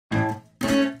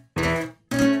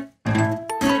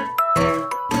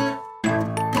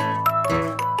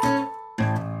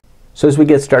So as we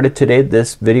get started today,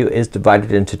 this video is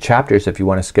divided into chapters. If you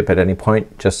want to skip at any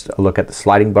point, just look at the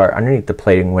sliding bar underneath the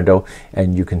plating window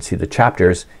and you can see the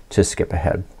chapters to skip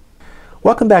ahead.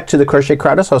 Welcome back to the Crochet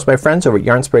Crowd. Host my friends over at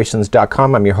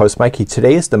yarnspirations.com. I'm your host Mikey.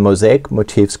 Today is the Mosaic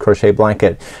Motifs crochet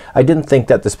blanket. I didn't think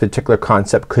that this particular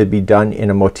concept could be done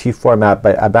in a motif format,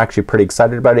 but I'm actually pretty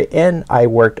excited about it, and I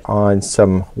worked on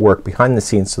some work behind the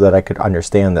scenes so that I could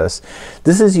understand this.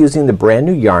 This is using the brand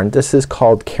new yarn. This is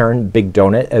called Caron Big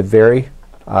Donut, a very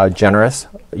generous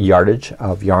yardage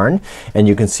of yarn, and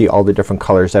you can see all the different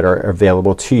colors that are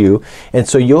available to you. And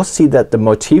so you'll see that the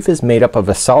motif is made up of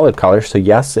a solid color. So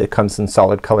yes, it comes in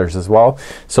solid colors as well.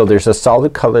 So there's a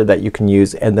solid color that you can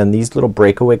use, and then these little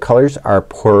breakaway colors are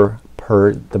per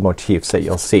the motifs that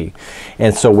you'll see.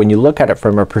 And so when you look at it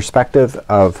from a perspective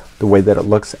of the way that it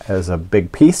looks as a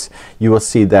big piece, you will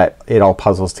see that it all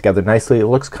puzzles together nicely. It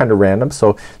looks kind of random,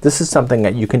 so this is something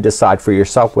that you can decide for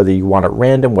yourself whether you want it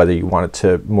random, whether you want it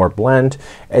to more blend.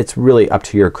 It's really up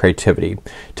to your creativity.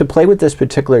 To play with this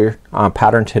particular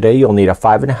pattern today, you'll need a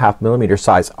 5.5 millimeter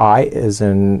size eye as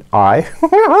in eye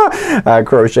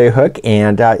crochet hook,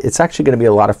 and it's actually going to be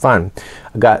a lot of fun.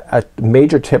 I got a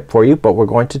major tip for you, but we're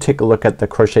going to take a look at the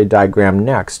crochet diagram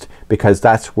next, because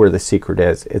that's where the secret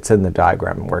is. It's in the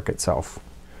diagram work itself.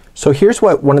 So here's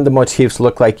what one of the motifs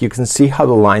look like. You can see how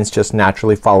the lines just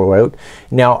naturally follow out.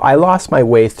 Now I lost my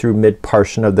way through mid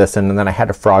portion of this, and then I had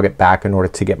to frog it back in order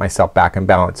to get myself back in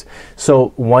balance.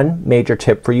 So one major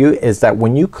tip for you is that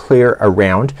when you clear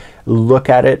around, look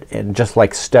at it and just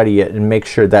like study it and make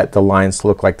sure that the lines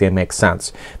look like they make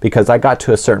sense, because I got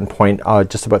to a certain point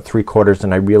just about 3/4,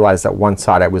 and I realized that one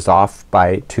side I was off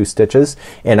by 2 stitches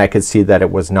and I could see that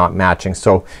it was not matching.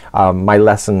 So my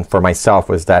lesson for myself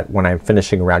was that when I'm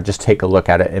finishing around, just take a look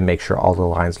at it and make sure all the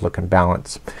lines look in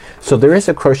balance. So there is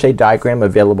a crochet diagram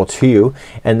available to you,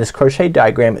 and this crochet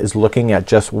diagram is looking at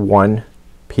just one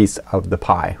piece of the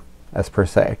pie as per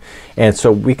se, and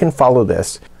so we can follow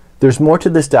this. There's more to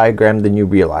this diagram than you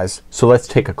realize, so let's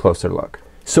take a closer look.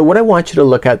 So what I want you to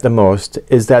look at the most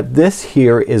is that this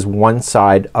here is one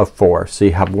side of 4. So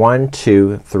you have 1,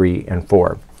 2, 3, and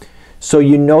 4. So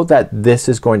you know that this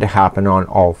is going to happen on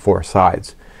all 4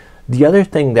 sides. The other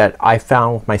thing that I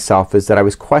found with myself is that I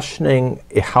was questioning,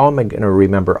 how am I going to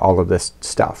remember all of this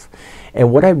stuff?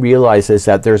 And what I realized is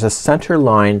that there's a center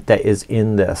line that is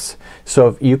in this. So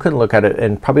if you can look at it,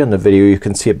 and probably on the video you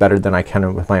can see it better than I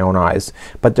can with my own eyes,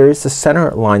 but there is a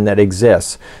center line that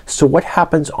exists. So what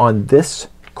happens on this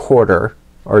quarter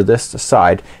or this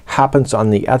side happens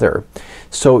on the other.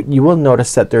 So you will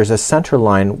notice that there's a center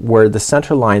line where the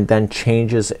center line then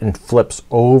changes and flips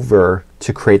over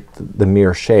to create the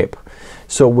mirror shape.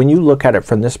 So when you look at it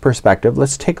from this perspective,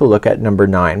 let's take a look at number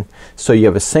 9. So you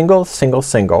have a single, single,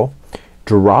 single,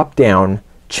 drop down,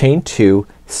 chain 2,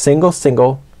 single,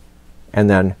 single, and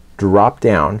then drop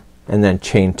down, and then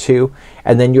chain 2,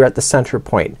 and then you're at the center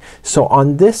point. So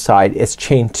on this side it's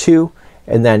chain 2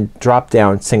 and then drop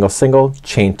down, single, single,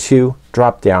 chain 2,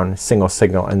 drop down, single,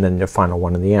 single, and then the final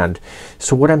one in the end.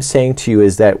 So what I'm saying to you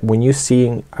is that when you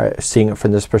seeing it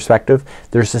from this perspective,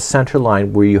 there's a center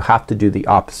line where you have to do the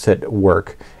opposite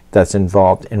work that's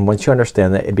involved, and once you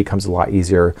understand that, it becomes a lot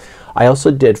easier. I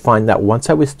also did find that once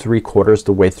I was 3/4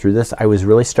 the way through this, I was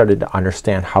really started to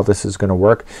understand how this is gonna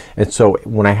work, and so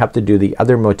when I have to do the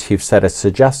other motifs that it's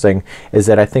suggesting, is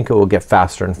that I think it will get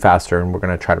faster and faster, and we're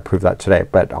gonna try to prove that today,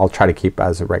 but I'll try to keep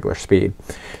as a regular speed.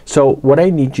 So what I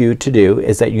need you to do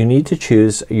is that you need to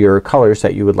choose your colors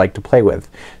that you would like to play with.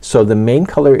 So the main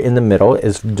color in the middle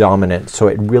is dominant, so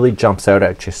it really jumps out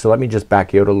at you. So let me just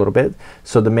back you out a little bit.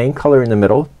 So the main color in the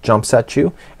middle jumps at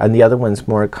you, and the other one's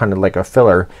more kind of like a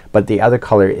filler, but the other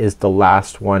color is the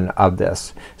last one of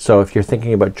this. So if you're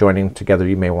thinking about joining together,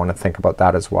 you may want to think about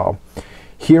that as well.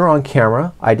 Here on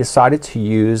camera I decided to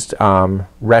use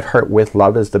Red Heart with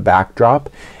Love as the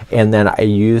backdrop, and then I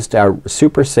used a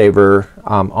Super Saver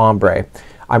ombre.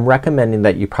 I'm recommending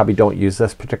that you probably don't use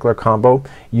this particular combo.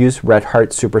 Use Red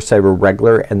Heart Super Saver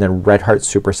regular and then Red Heart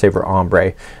Super Saver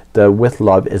ombre. The With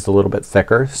Love is a little bit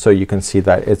thicker, so you can see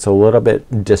that it's a little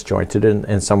bit disjointed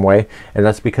in some way, and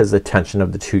that's because the tension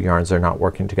of the two yarns are not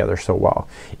working together so well.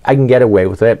 I can get away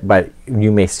with it, but you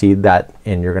may see that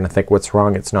and you're gonna think, what's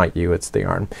wrong? It's not you, it's the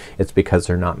yarn. It's because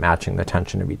they're not matching the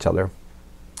tension of each other.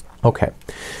 Okay,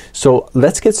 so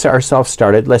let's get ourselves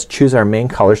started. Let's choose our main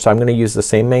color. So I'm gonna use the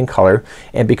same main color,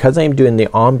 and because I'm doing the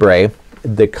ombre,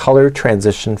 the color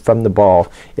transition from the ball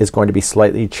is going to be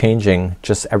slightly changing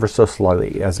just ever so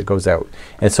slightly as it goes out,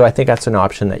 and so I think that's an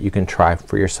option that you can try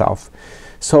for yourself.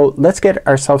 So let's get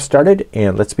ourselves started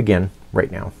and let's begin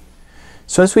right now.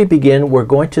 So as we begin, we're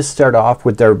going to start off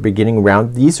with our beginning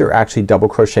round. These are actually double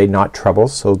crochet, not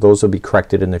trebles, so those will be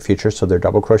corrected in the future, so they're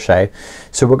double crochet.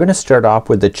 So we're gonna start off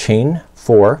with the chain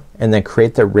 4 and then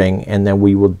create the ring, and then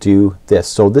we will do this.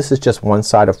 So this is just one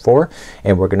side of 4,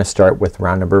 and we're gonna start with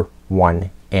round number 1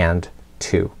 and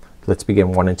 2. Let's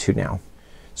begin 1 and 2 now.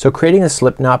 So creating a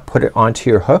slip knot, put it onto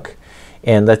your hook,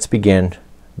 and let's begin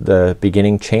the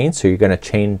beginning chain. So you're gonna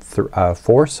chain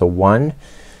 4, so 1,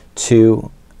 2,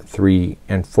 3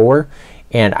 and 4,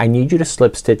 and I need you to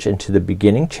slip stitch into the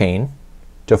beginning chain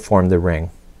to form the ring.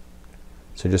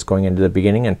 So just going into the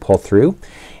beginning and pull through,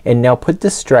 and now put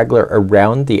this straggler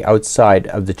around the outside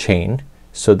of the chain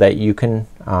so that you can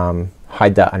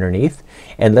hide that underneath,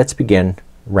 and let's begin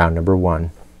round number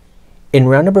 1. In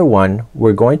round number 1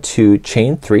 we're going to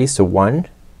chain 3, so 1,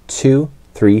 2,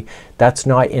 3. That's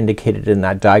not indicated in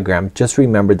that diagram. Just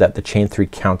remember that the chain 3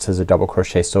 counts as a double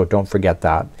crochet, so don't forget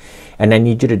that. And I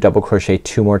need you to double crochet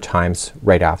 2 more times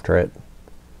right after it.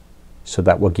 So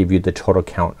that will give you the total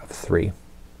count of 3.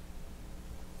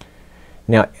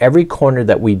 Now every corner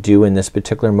that we do in this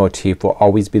particular motif will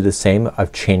always be the same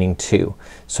of chaining 2.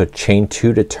 So chain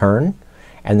 2 to turn,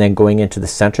 and then going into the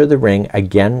center of the ring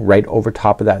again right over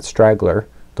top of that straggler,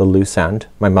 the loose end.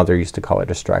 My mother used to call it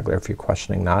a straggler if you're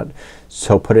questioning that.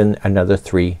 So put in another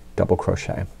 3 double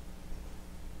crochet.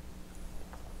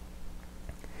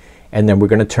 And then we're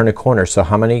gonna turn a corner. So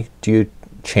how many do you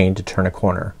chain to turn a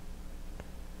corner?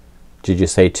 Did you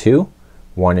say 2?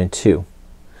 1 and 2.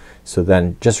 So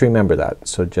then just remember that.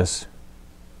 So just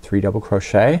 3 double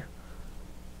crochet,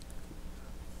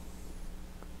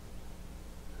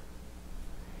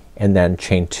 and then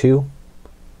chain 2,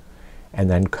 and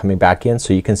then coming back in.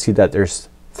 So you can see that there's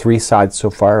 3 sides so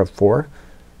far of 4.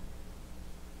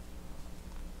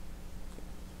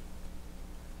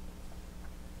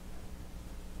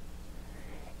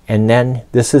 And then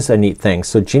this is a neat thing.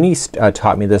 So Jeannie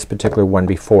taught me this particular one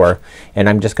before, and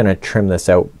I'm just gonna trim this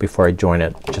out before I join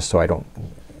it just so I don't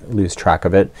lose track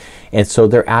of it. And so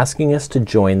they're asking us to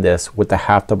join this with the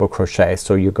half double crochet.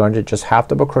 So you're going to just half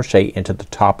double crochet into the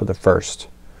top of the first.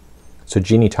 So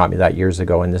Jeannie taught me that years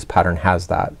ago, and this pattern has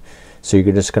that. So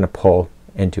you're just gonna pull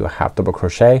into a half double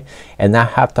crochet, and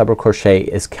that half double crochet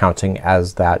is counting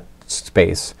as that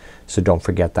space. So don't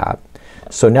forget that.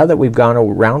 So now that we've gone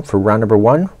around for round number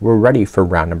 1, we're ready for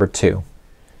round number 2.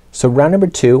 So round number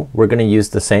 2 we're gonna use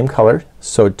the same color.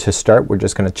 So to start we're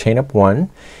just gonna chain up 1,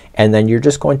 and then you're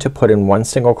just going to put in 1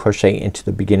 single crochet into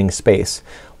the beginning space.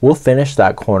 We'll finish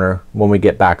that corner when we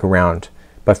get back around,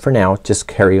 but for now just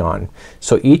carry on.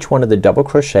 So each one of the double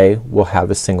crochet will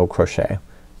have a single crochet.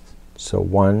 So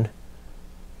 1,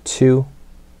 2,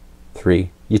 3.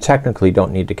 You technically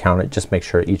don't need to count it, just make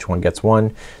sure each one gets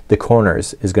 1. The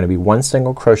corners is gonna be 1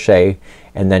 single crochet,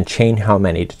 and then chain how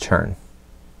many to turn?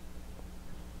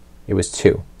 It was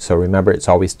 2. So remember it's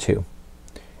always 2.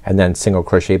 And then single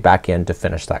crochet back in to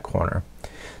finish that corner.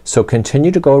 So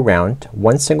continue to go around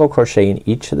 1 single crochet in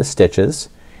each of the stitches,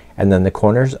 and then the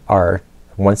corners are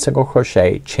 1 single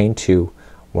crochet, chain 2,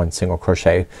 1 single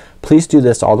crochet. Please do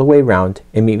this all the way around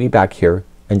and meet me back here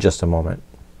in just a moment.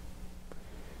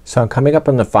 So I'm coming up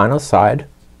on the final side,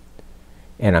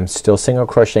 and I'm still single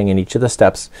crocheting in each of the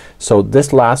steps. So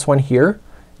this last one here,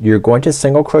 you're going to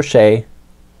single crochet.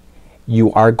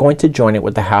 You are going to join it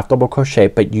with the half double crochet,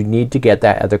 but you need to get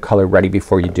that other color ready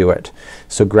before you do it.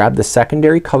 So grab the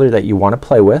secondary color that you want to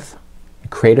play with,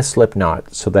 and create a slip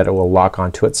knot so that it will lock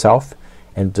onto itself,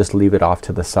 and just leave it off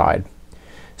to the side.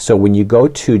 So when you go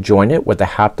to join it with the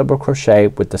half double crochet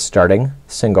with the starting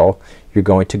single, you're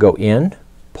going to go in,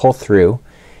 pull through,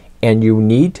 and you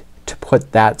need to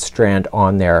put that strand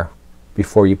on there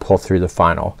before you pull through the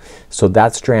final. So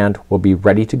that strand will be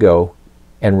ready to go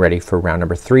and ready for round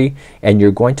number 3, and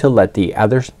you're going to let the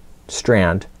other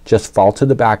strand just fall to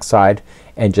the back side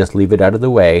and just leave it out of the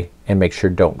way, and make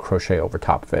sure don't crochet over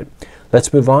top of it.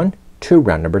 Let's move on to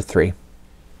round number 3.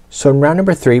 So in round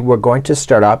number 3 we're going to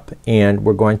start up, and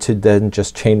we're going to then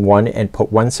just chain 1 and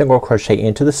put 1 single crochet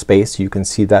into the space. You can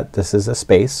see that this is a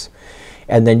space,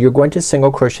 and then you're going to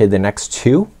single crochet the next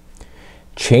 2,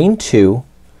 chain 2,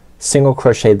 single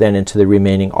crochet then into the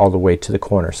remaining all the way to the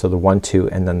corner. So the 1, 2,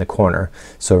 and then the corner.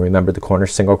 So remember the corner,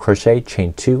 single crochet,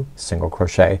 chain 2, single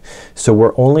crochet. So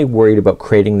we're only worried about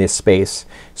creating this space.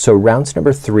 So rounds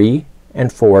number 3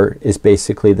 and 4 is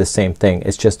basically the same thing.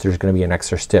 It's just there's gonna be an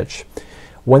extra stitch.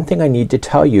 One thing I need to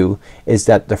tell you is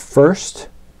that the first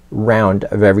round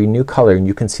of every new color, and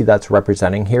you can see that's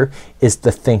representing here, is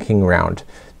the thinking round.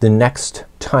 The next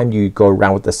time you go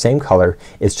around with the same color,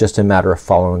 it's just a matter of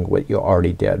following what you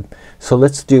already did. So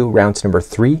let's do rounds number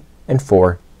 3 and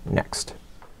 4 next.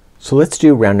 So let's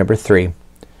do round number 3.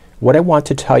 What I want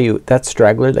to tell you, that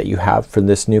straggler that you have for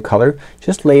this new color,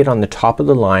 just lay it on the top of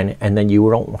the line and then you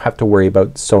don't have to worry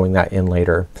about sewing that in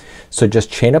later. So just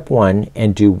chain up one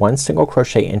and do one single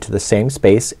crochet into the same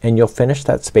space and you'll finish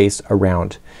that space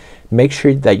around. Make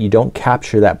sure that you don't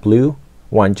capture that blue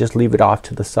one, just leave it off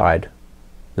to the side.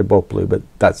 They're both blue, but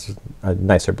that's a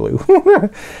nicer blue.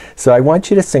 So I want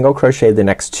you to single crochet the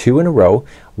next 2 in a row.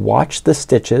 Watch the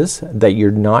stitches that you're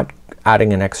not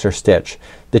adding an extra stitch.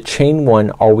 The chain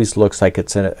one always looks like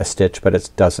it's a stitch, but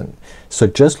it doesn't. So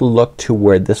just look to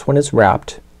where this one is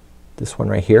wrapped. This one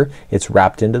right here, it's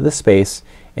wrapped into the space,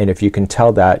 and if you can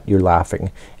tell that, you're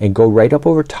laughing. And go right up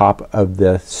over top of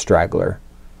the straggler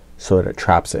so that it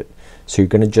traps it. So you're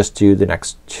gonna just do the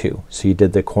next 2. So you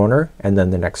did the corner and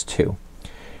then the next 2.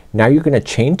 Now you're gonna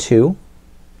chain 2,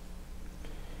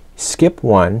 skip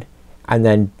 1, and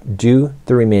then do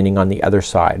the remaining on the other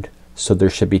side. So there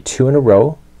should be 2 in a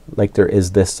row like there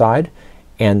is this side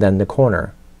and then the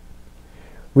corner.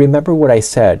 Remember what I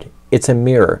said, it's a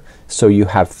mirror. So you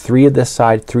have 3 of this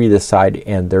side, 3 of this side,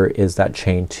 and there is that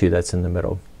chain 2 that's in the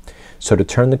middle. So to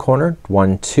turn the corner,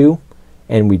 1, 2,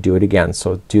 and we do it again.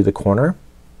 So do the corner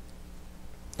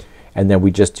and then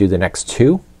we just do the next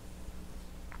 2,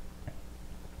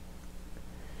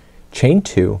 chain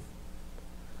 2,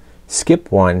 skip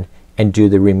 1, and do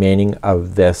the remaining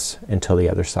of this until the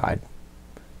other side.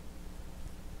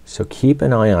 So keep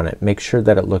an eye on it. Make sure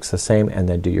that it looks the same and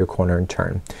then do your corner and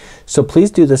turn. So please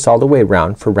do this all the way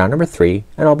around for round number 3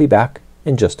 and I'll be back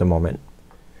in just a moment.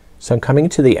 So I'm coming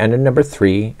to the end of number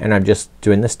 3 and I'm just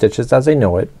doing the stitches as I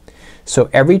know it. So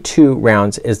every 2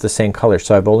 rounds is the same color.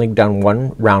 So I've only done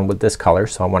 1 round with this color,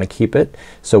 so I want to keep it.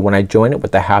 So when I join it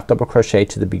with the half double crochet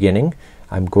to the beginning,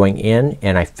 I'm going in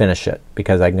and I finish it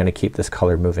because I'm gonna keep this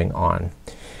color moving on.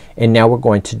 And now we're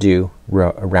going to do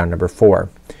round number 4.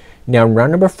 Now in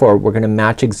round number 4 we're gonna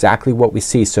match exactly what we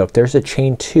see. So if there's a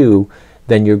chain 2,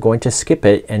 then you're going to skip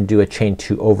it and do a chain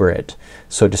 2 over it.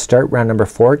 So to start round number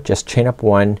 4, just chain up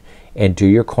 1 and do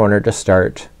your corner to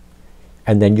start,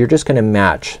 and then you're just gonna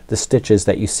match the stitches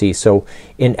that you see. So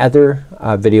in other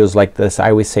videos like this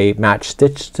I always say match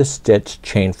stitch to stitch,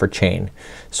 chain for chain.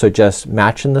 So just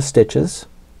matching the stitches,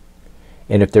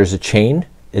 and if there's a chain,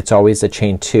 it's always a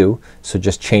chain 2. So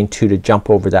just chain 2 to jump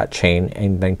over that chain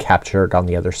and then capture it on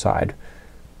the other side.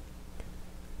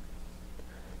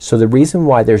 So the reason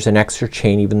why there's an extra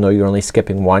chain even though you're only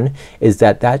skipping 1 is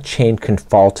that that chain can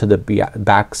fall to the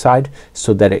back side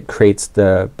so that it creates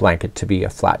the blanket to be a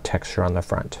flat texture on the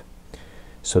front.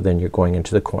 So then you're going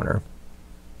into the corner.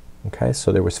 Okay,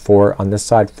 so there was 4 on this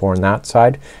side, 4 on that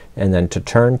side, and then to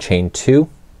turn, chain 2,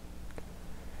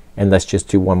 and let's just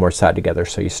do one more side together.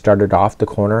 So you started off the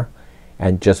corner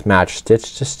and just match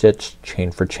stitch to stitch,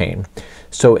 chain for chain.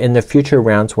 So in the future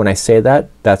rounds when I say that,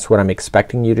 that's what I'm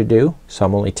expecting you to do. So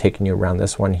I'm only taking you around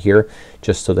this one here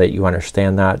just so that you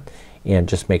understand that, and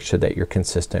just make sure that you're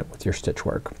consistent with your stitch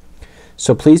work.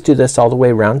 So please do this all the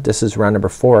way around. This is round number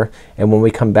 4, and when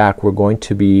we come back we're going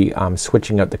to be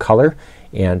switching out the color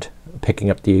and picking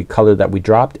up the color that we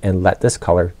dropped and let this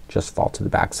color just fall to the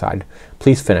back side.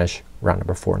 Please finish round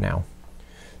number 4 now.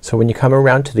 So when you come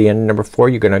around to the end of number 4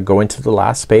 you're gonna go into the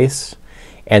last space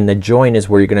and the join is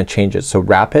where you're gonna change it. So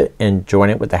wrap it and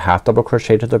join it with a half double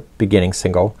crochet to the beginning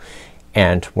single,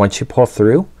 and once you pull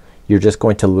through you're just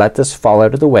going to let this fall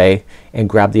out of the way and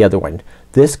grab the other one.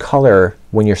 This color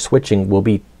when you're switching will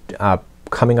be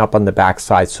coming up on the back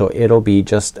side, so it'll be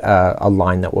just a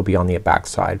line that will be on the back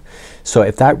side. So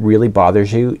if that really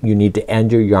bothers you, you need to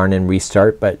end your yarn and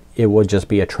restart, but it will just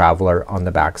be a traveler on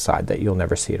the back side that you'll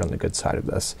never see it on the good side of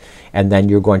this. And then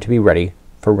you're going to be ready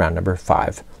for round number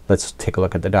 5. Let's take a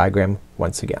look at the diagram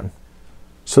once again.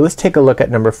 So let's take a look at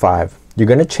number 5. You're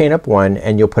gonna chain up 1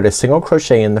 and you'll put a single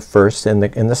crochet in the first in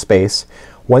the space,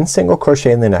 1 single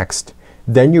crochet in the next,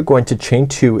 then you're going to chain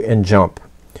 2 and jump.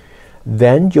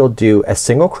 Then you'll do a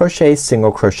single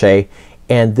crochet,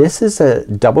 and this is a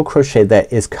double crochet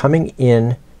that is coming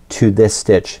in to this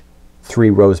stitch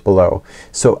 3 rows below.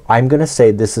 So I'm gonna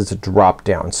say this is a drop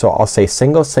down. So I'll say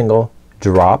single, single,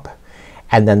 drop,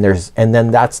 and then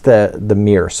that's the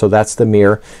mirror. So that's the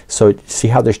mirror. So see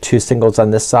how there's 2 singles on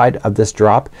this side of this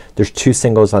drop? There's 2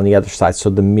 singles on the other side.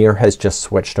 So the mirror has just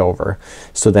switched over.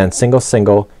 So then single,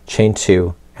 single, chain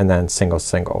 2, and then single,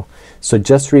 single. So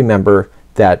just remember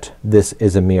that this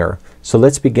is a mirror. So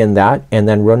let's begin that, and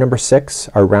then round number 6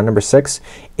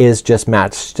 is just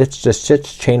match stitch to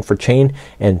stitch, chain for chain,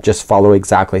 and just follow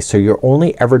exactly. So you're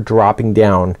only ever dropping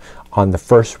down on the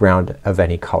first round of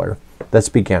any color. Let's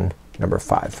begin number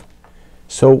 5.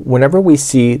 So whenever we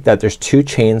see that there's 2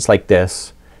 chains like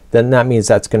this, then that means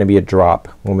that's gonna be a drop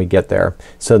when we get there.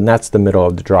 So that's the middle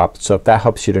of the drop. So if that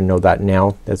helps you to know that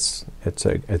now, it's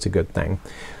a good thing.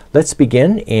 Let's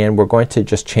begin, and we're going to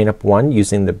just chain up one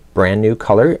using the brand new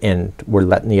color, and we're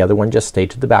letting the other one just stay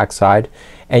to the back side,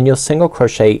 and you'll single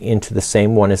crochet into the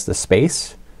same one as the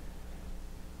space,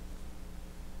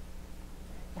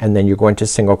 and then you're going to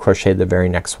single crochet the very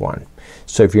next one.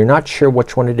 So if you're not sure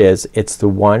which one it is, it's the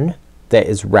one that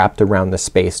is wrapped around the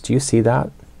space. Do you see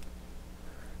that?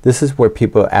 This is where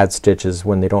people add stitches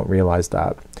when they don't realize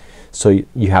that. So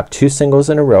you have 2 singles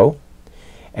in a row,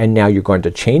 and now you're going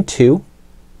to chain 2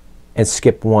 and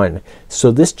skip 1.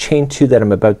 So this chain 2 that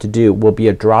I'm about to do will be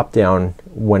a drop down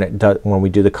when we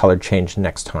do the color change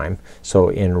next time. So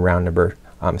in round number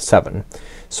 7.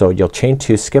 So you'll chain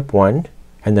 2, skip 1,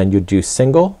 and then you do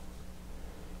single,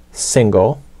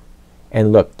 single,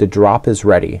 and look, the drop is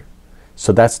ready.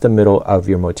 So that's the middle of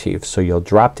your motif. So you'll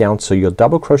drop down, so you'll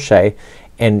double crochet,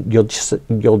 and you'll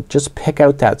just pick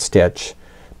out that stitch,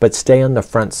 but stay on the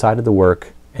front side of the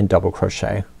work and double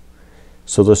crochet.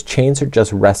 So those chains are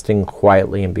just resting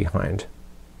quietly in behind.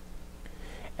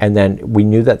 And then we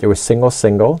knew that there was single,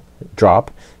 single,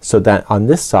 drop, so that on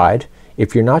this side,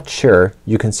 if you're not sure,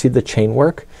 you can see the chain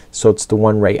work. So it's the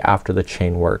one right after the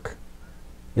chain work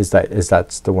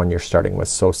that's the one you're starting with.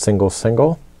 So single,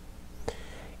 single,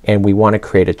 and we want to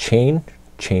create a chain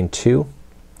 2,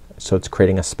 so it's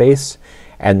creating a space,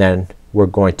 and then we're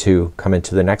going to come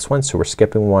into the next one. So we're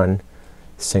skipping 1,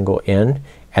 single in,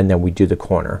 and then we do the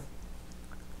corner.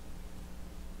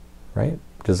 Right?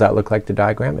 Does that look like the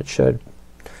diagram? It should.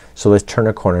 So let's turn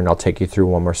a corner, and I'll take you through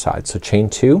one more side. So chain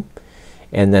 2,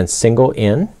 and then single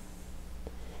in,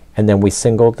 and then we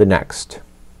single the next,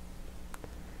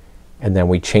 and then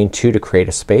we chain 2 to create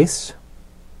a space,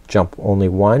 jump only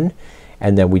 1,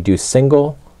 and then we do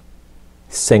single,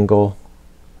 single,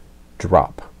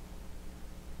 drop,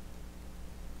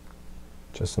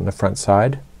 just on the front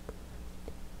side,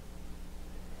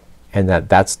 and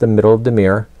that's the middle of the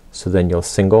mirror. So then you'll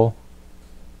single,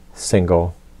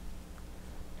 single,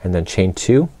 and then chain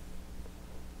 2,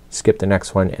 skip the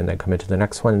next one, and then come into the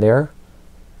next one there,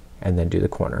 and then do the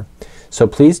corner. So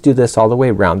please do this all the way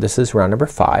around. This is round number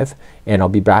 5, and I'll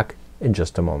be back in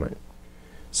just a moment.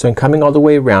 So I'm coming all the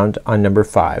way around on number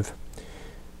 5,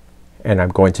 and I'm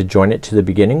going to join it to the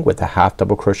beginning with a half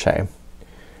double crochet.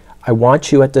 I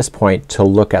want you at this point to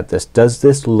look at this. Does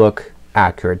this look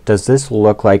accurate? Does this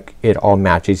look like it all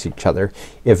matches each other?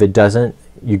 If it doesn't,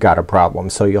 you got a problem.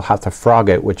 So you'll have to frog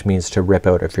it, which means to rip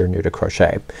out if you're new to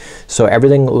crochet. So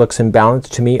everything looks in balance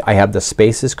to me. I have the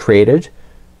spaces created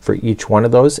for each one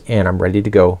of those, and I'm ready to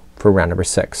go for round number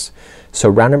 6. So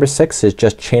round number 6 is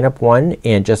just chain up 1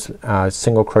 and just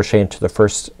single crochet into the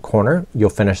first corner. You'll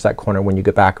finish that corner when you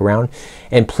get back around,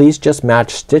 and please just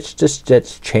match stitch to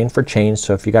stitch, chain for chain.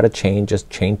 So if you got a chain, just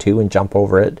chain 2 and jump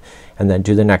over it, and then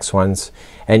do the next ones.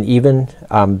 And even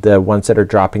the ones that are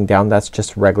dropping down, that's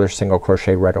just regular single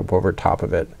crochet right up over top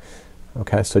of it.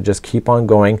 Okay, so just keep on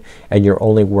going, and you're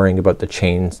only worrying about the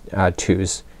chain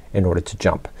 2s in order to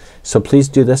jump. So please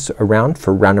do this around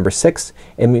for round number 6,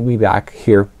 and we'll be back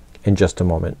here in just a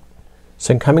moment.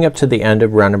 So I'm coming up to the end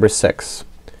of round number 6.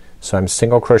 So I'm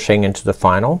single crocheting into the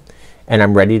final, and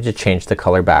I'm ready to change the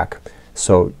color back.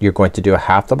 So you're going to do a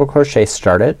half double crochet,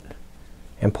 start it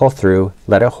and pull through,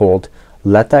 let it hold,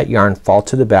 let that yarn fall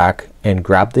to the back, and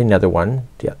grab the another one,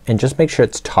 and just make sure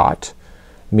it's taut,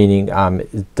 meaning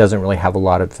it doesn't really have a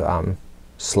lot of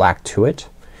slack to it,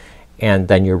 and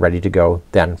then you're ready to go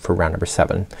then for round number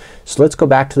 7. So let's go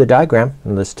back to the diagram,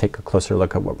 and let's take a closer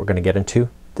look at what we're gonna get into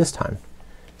this time.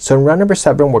 So in round number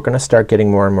 7 we're gonna start getting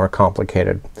more and more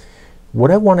complicated. What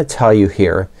I want to tell you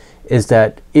here is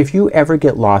that if you ever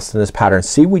get lost in this pattern,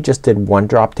 see, we just did 1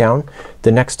 drop down,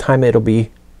 the next time it'll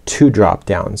be 2 drop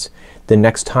downs, the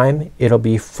next time it'll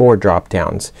be 4 drop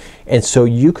downs, and so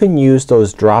you can use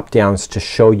those drop downs to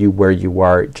show you where you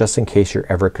are, just in case you're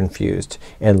ever confused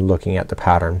and looking at the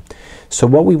pattern. So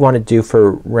what we want to do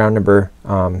for round number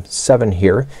 7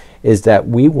 here is that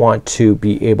we want to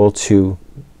be able to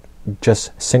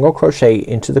just single crochet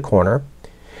into the corner,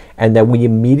 and then we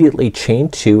immediately chain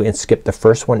 2 and skip the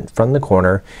first one from the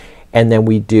corner, and then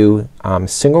we do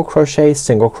single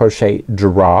crochet,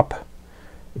 drop,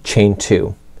 chain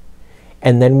 2,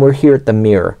 and then we're here at the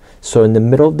mirror. So in the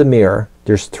middle of the mirror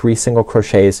there's 3 single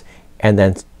crochets, and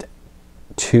then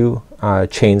 2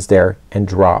 chains there, and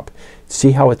drop.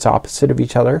 See how it's opposite of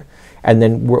each other? And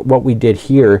then what we did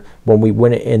here, when we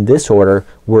went in this order,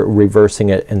 we're reversing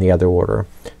it in the other order.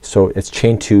 So it's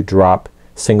chain 2, drop,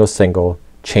 single, single,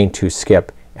 chain 2,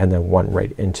 skip, and then one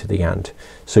right into the end.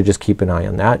 So just keep an eye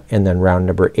on that. And then round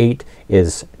number 8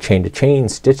 is chain to chain,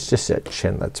 stitch to stitch,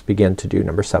 and let's begin to do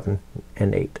number 7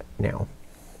 and 8 now.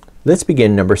 Let's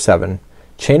begin number 7.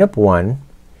 Chain up 1,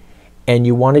 and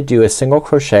you want to do a single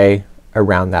crochet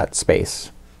around that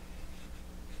space.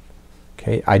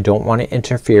 Okay, I don't want to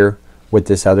interfere with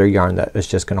this other yarn that is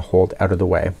just going to hold out of the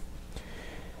way.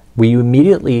 We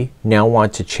immediately now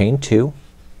want to chain 2,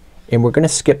 and we're going to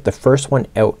skip the first one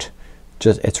out.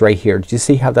 It's right here. Do you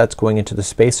see how that's going into the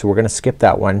space? So we're going to skip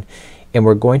that one, and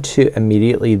we're going to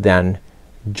immediately then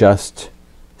just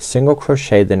single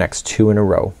crochet the next 2 in a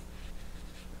row.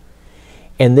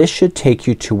 And this should take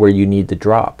you to where you need the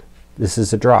drop. This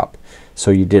is a drop.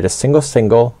 So you did a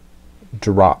single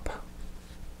drop,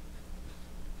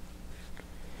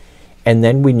 and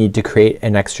then we need to create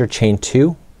an extra chain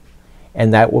 2,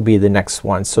 and that will be the next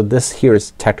one. So this here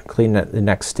is technically the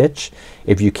next stitch.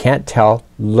 If you can't tell,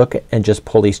 look and just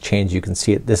pull these chains. You can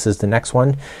see it. This is the next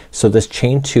one. So this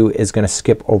chain 2 is going to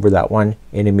skip over that one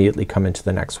and immediately come into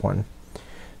the next one.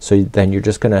 So then you're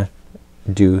just gonna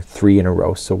do 3 in a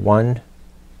row. So 1,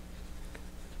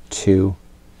 2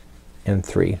 and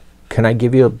 3. Can I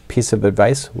give you a piece of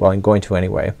advice? Well, I'm going to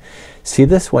anyway. See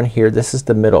this one here? This is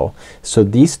the middle. So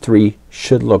these 3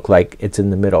 should look like it's in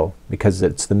the middle because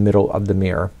it's the middle of the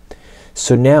mirror.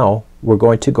 So now we're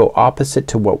going to go opposite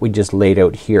to what we just laid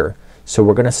out here. So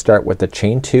we're gonna start with the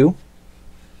chain 2,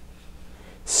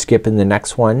 skip in the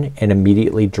next one, and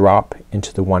immediately drop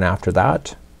into the one after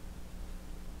that.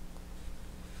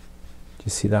 Do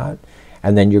you see that?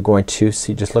 And then you're going to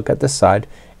see, just look at this side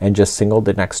and just single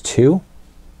the next 2,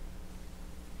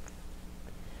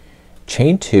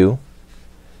 chain 2,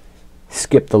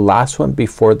 skip the last one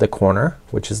before the corner,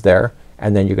 which is there,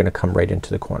 and then you're gonna come right into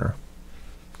the corner.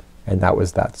 And that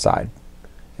was that side.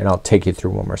 And I'll take you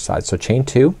through one more side. So chain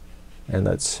 2, and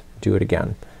let's do it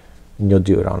again. And you'll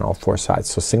do it on all 4 sides.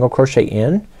 So single crochet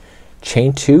in,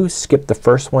 chain 2, skip the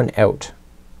first one out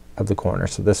of the corner.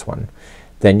 So this one.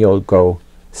 Then you'll go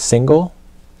single,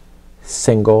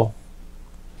 single,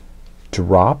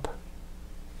 drop,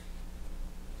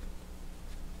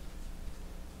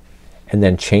 and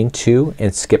then chain 2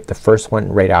 and skip the first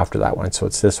one right after that one. So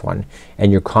it's this one,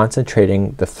 and you're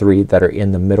concentrating the 3 that are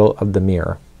in the middle of the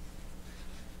mirror.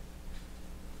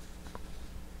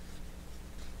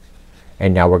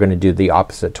 And now we're gonna do the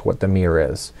opposite to what the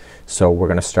mirror is. So we're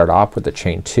gonna start off with the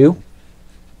chain 2,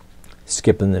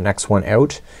 skipping the next one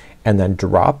out, and then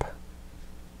drop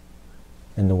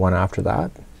in the one after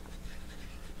that,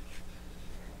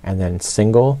 and then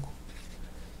single,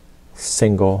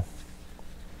 single,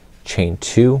 chain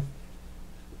 2,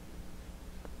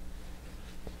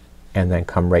 and then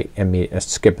come right immediately,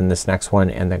 skip in this next one,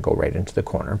 and then go right into the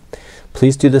corner.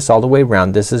 Please do this all the way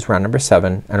around. This is round number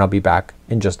 7, and I'll be back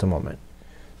in just a moment.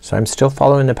 So I'm still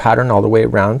following the pattern all the way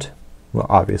around. Well,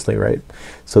 obviously, right?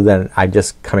 So then I'm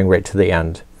just coming right to the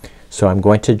end. So I'm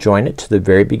going to join it to the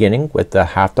very beginning with the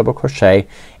half double crochet,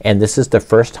 and this is the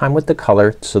first time with the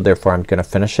color, so therefore I'm gonna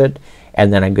finish it,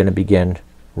 and then I'm gonna begin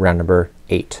round number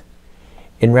 8.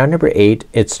 In round number 8,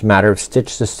 it's a matter of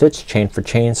stitch to stitch, chain for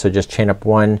chain. So just chain up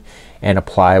 1 and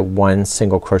apply 1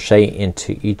 single crochet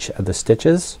into each of the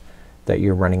stitches that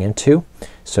you're running into.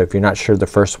 So if you're not sure the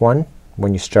first one,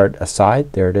 when you start a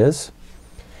side, there it is.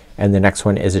 And the next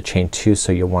one is a chain 2,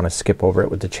 so you'll want to skip over it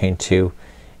with the chain 2,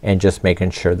 and just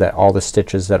making sure that all the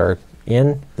stitches that are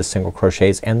in the single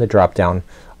crochets and the drop down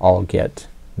all get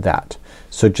that.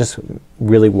 So just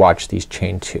really watch these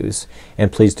chain 2s,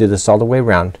 and please do this all the way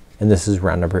around. And this is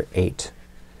round number 8.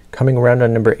 Coming around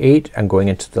on number 8, I'm going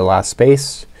into the last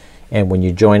space, and when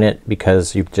you join it,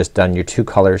 because you've just done your 2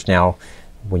 colors now,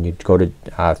 when you go to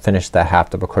finish that half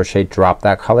double crochet, drop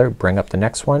that color, bring up the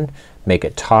next one, make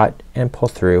it taut, and pull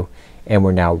through, and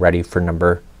we're now ready for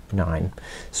number 9.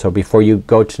 So before you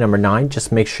go to number 9,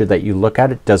 just make sure that you look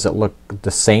at it. Does it look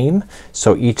the same?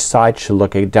 So each side should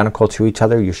look identical to each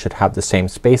other. You should have the same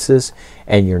spaces,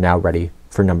 and you're now ready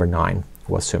for number 9.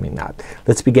 Well, assuming that.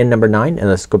 Let's begin number 9, and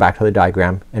let's go back to the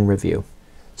diagram and review.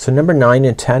 So number 9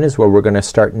 and 10 is where we're gonna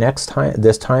start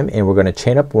this time, and we're gonna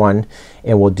chain up 1,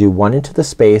 and we'll do 1 into the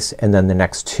space, and then the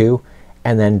next 2,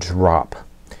 and then drop.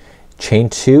 Chain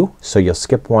 2, so you'll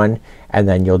skip 1, and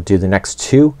then you'll do the next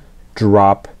 2,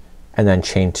 drop, and then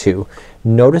chain 2.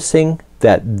 Noticing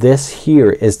that this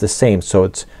here is the same, so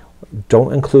it's,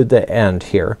 don't include the end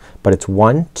here, but it's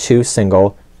 1, 2,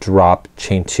 single, drop,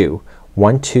 chain 2.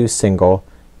 1, 2, single,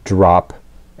 drop,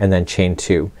 and then chain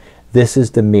 2. This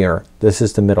is the mirror. This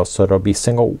is the middle. So it'll be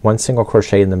single, 1 single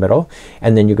crochet in the middle,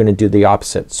 and then you're gonna do the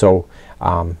opposite. So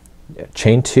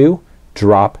chain 2,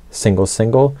 drop, single,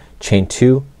 single, chain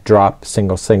 2, drop,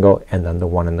 single, single, and then the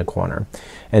one in the corner.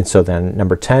 And so then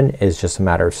number 10 is just a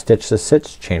matter of stitch to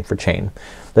stitch, chain for chain.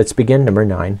 Let's begin number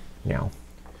 9 now.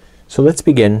 So let's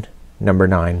begin number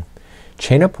 9.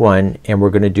 Chain up 1 and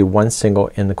we're gonna do 1 single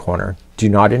in the corner. Do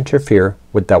not interfere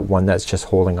with that one that's just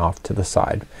holding off to the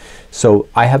side. So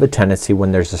I have a tendency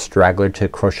when there's a straggler to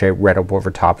crochet right up over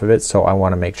top of it, so I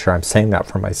wanna make sure I'm saying that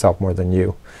for myself more than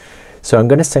you. So I'm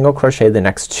gonna single crochet the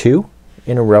next 2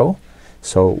 in a row.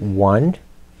 So 1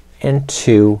 and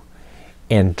 2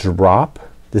 and drop.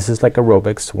 This is like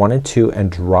aerobics. 1 and 2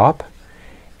 and drop,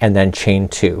 and then chain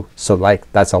 2. So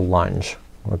like that's a lunge.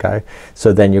 Okay,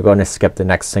 so then you're going to skip the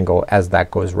next single as that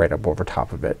goes right up over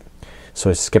top of it.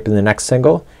 So skipping the next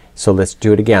single. So let's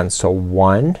do it again. So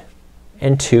 1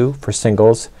 and 2 for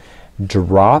singles,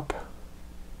 drop,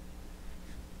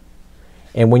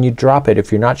 and when you drop it,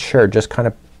 if you're not sure, just kind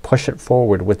of push it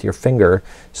forward with your finger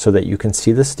so that you can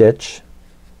see the stitch.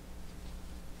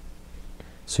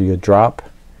 So you drop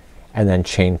and then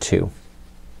chain 2,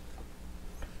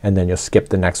 and then you'll skip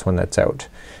the next one that's out.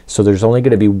 So there's only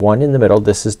gonna be one in the middle.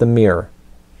 This is the mirror.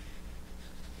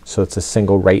 So it's a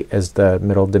single right as the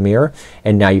middle of the mirror,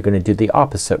 and now you're gonna do the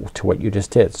opposite to what you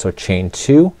just did. So chain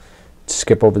 2,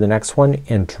 skip over the next one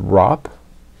and drop,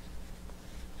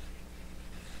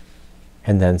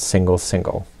 and then single,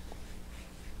 single.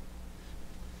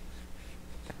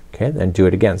 Okay, then do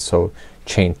it again. So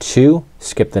chain 2,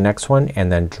 skip the next one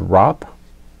and then drop,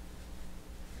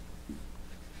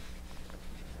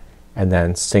 and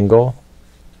then single,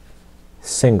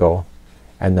 single,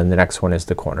 and then the next one is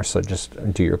the corner. So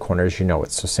just do your corner as you know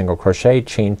it. So single crochet,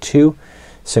 chain 2,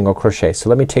 single crochet. So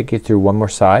let me take you through one more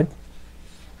side.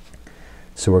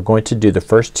 So we're going to do the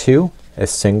first 2 as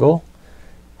single,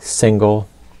 single,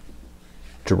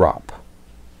 drop,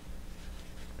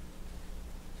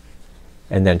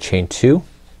 and then chain 2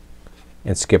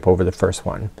 and skip over the first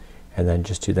one, and then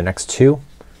just do the next 2.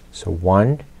 So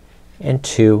 1 and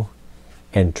 2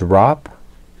 and drop,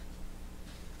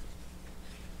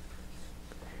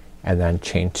 and then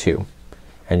chain 2,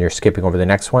 and you're skipping over the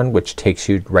next one, which takes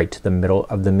you right to the middle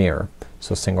of the mirror.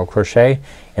 So single crochet,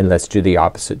 and let's do the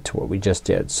opposite to what we just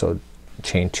did. So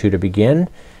chain 2 to begin,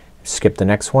 skip the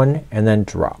next one and then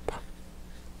drop,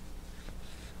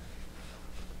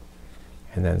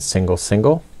 and then single,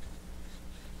 single.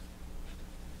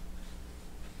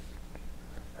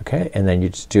 Okay, and then you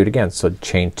just do it again. So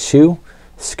chain 2,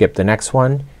 skip the next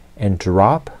one and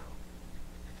drop,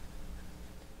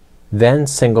 then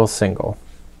single, single.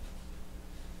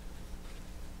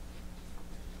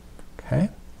 Okay,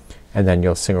 and then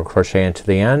you'll single crochet into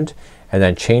the end and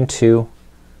then chain 2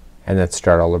 and then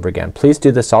start all over again. Please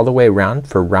do this all the way around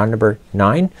for round number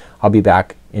 9. I'll be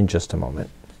back in just a moment.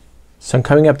 So I'm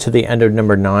coming up to the end of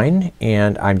number 9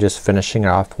 and I'm just finishing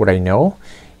off what I know.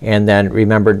 And then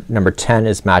remember number 10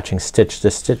 is matching stitch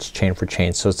to stitch, chain for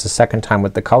chain. So it's the second time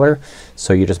with the color.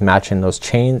 So you're just matching those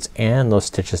chains and those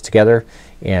stitches together,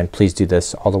 and please do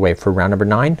this all the way for round number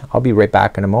 9. I'll be right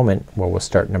back in a moment where we'll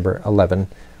start number 11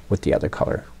 with the other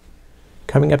color.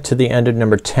 Coming up to the end of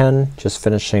number 10, just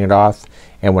finishing it off,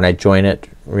 and when I join it,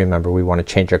 remember we want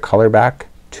to change our color back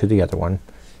to the other one.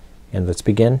 And let's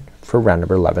begin for round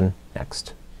number 11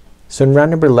 next. So in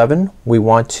round number 11 we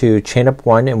want to chain up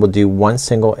 1 and we'll do 1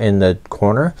 single in the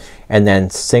corner, and then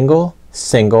single,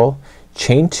 single,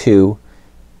 chain 2,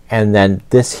 and then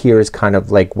this here is kind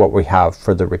of like what we have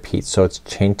for the repeat. So it's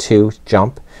chain 2,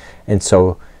 jump, and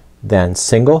so then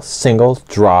single, single,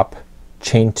 drop,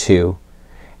 chain 2,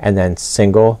 and then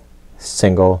single,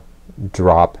 single,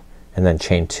 drop, and then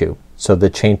chain 2. So the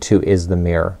chain 2 is the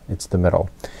mirror. It's the middle.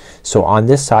 So on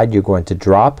this side you're going to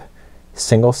drop,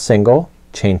 single, single,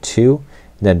 chain 2,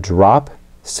 then drop,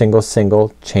 single,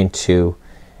 single, chain 2,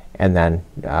 and then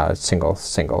single,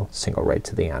 single, single right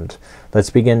to the end. Let's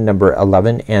begin number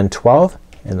 11 and 12,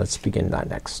 and let's begin that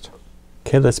next.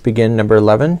 Okay, let's begin number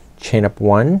 11. Chain up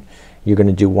 1. You're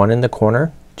gonna do 1 in the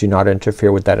corner. Do not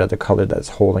interfere with that other color that's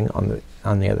holding on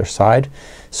the other side.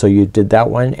 So you did that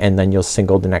one, and then you'll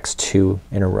single the next 2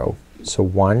 in a row. So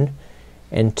 1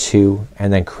 and 2,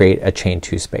 and then create a chain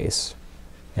 2 space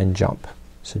and jump.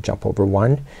 So jump over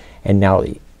 1, and now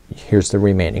here's the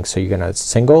remaining. So you're gonna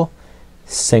single,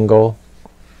 single,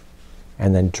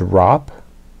 and then drop,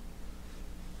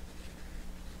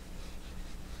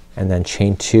 and then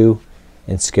chain 2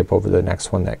 and skip over the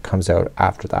next one that comes out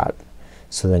after that.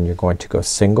 So then you're going to go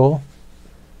single,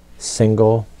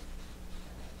 single,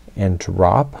 and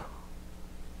drop,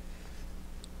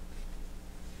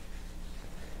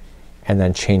 and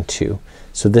then chain 2.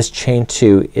 So this chain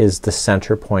 2 is the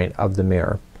center point of the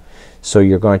mirror. So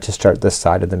you're going to start this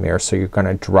side of the mirror. So you're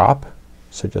gonna drop,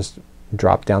 so just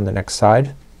drop down the next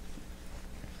side,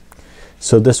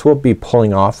 So this will be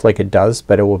pulling off like it does,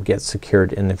 but it will get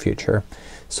secured in the future.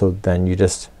 So then you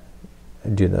just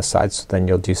do the side. So then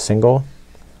you'll do single,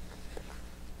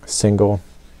 single,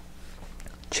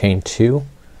 chain 2,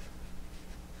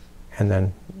 and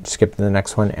then skip to the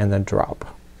next one and then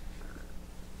drop.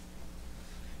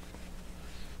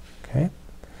 Okay,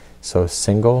 so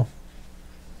single,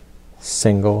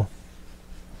 single,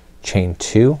 chain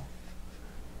 2,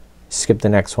 skip the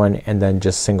next one, and then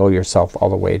just single yourself all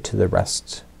the way to the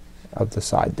rest of the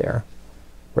side there,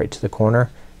 right to the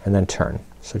corner, and then turn.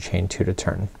 So chain 2 to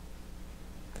turn.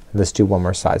 Let's do one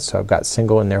more side. So I've got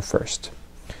single in there first.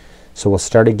 So we'll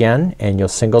start again, and you'll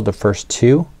single the first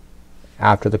 2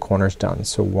 after the corner's done.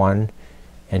 So 1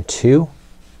 and 2,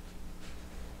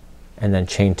 and then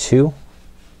chain 2,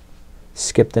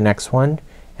 skip the next one,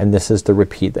 and this is the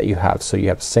repeat that you have. So you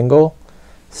have single,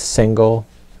 single,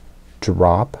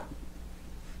 drop,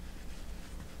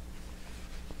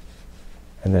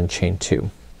 and then chain 2,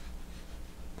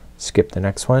 skip the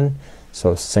next one.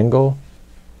 So single,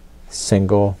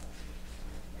 single,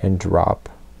 and drop,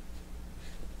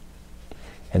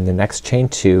 and the next chain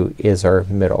 2 is our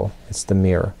middle. It's the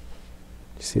mirror.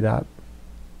 You see that?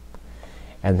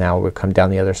 And now we'll come down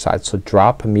the other side. So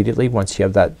drop immediately once you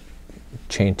have that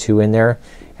chain 2 in there,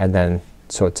 and then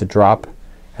so it's a drop,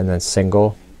 and then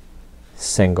single,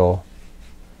 single,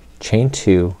 chain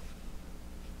 2,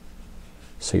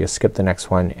 so you skip the next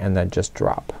one and then just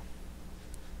drop.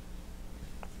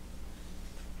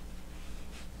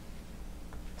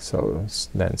 So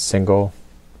then single,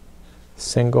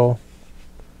 single,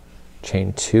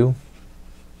 chain 2,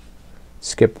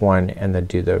 skip 1, and then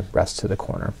do the rest to the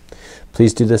corner.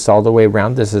 Please do this all the way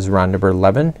around. This is round number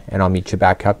 11, and I'll meet you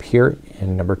back up here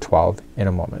in number 12 in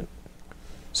a moment.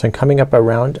 So I'm coming up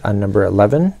around on number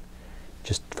 11,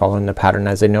 just following the pattern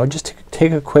as I know. Just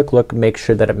take a quick look, make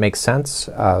sure that it makes sense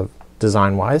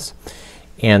design wise,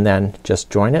 and then just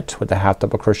join it with a half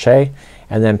double crochet,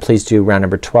 and then please do round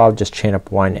number 12, just chain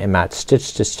up 1 and match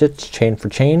stitch to stitch, chain for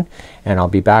chain, and I'll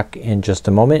be back in just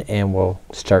a moment and we'll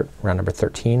start round number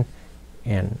 13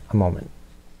 in a moment.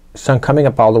 So I'm coming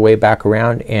up all the way back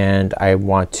around, and I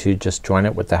want to just join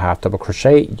it with the half double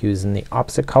crochet using the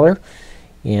opposite color,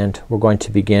 and we're going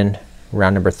to begin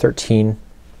round number 13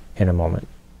 in a moment.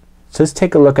 So let's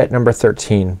take a look at number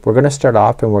 13. We're gonna start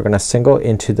off and we're gonna single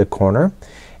into the corner,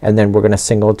 and then we're gonna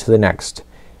single to the next.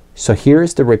 So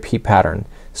here's the repeat pattern.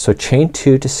 So chain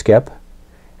 2 to skip,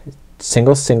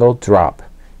 single, single, drop,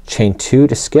 chain 2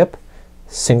 to skip,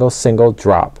 single, single,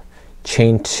 drop,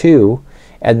 chain 2,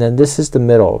 and then this is the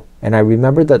middle, and I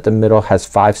remember that the middle has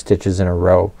 5 stitches in a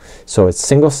row. So it's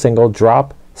single, single,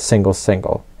 drop, single,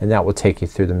 single, and that will take you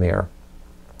through the mirror.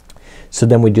 So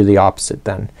then we do the opposite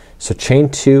then. So chain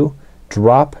 2,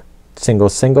 drop, single,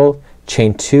 single,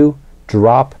 chain 2,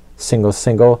 drop, single,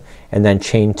 single, and then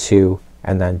chain 2,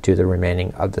 and then do the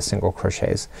remaining of the single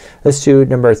crochets. Let's do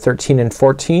number 13 and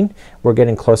 14. We're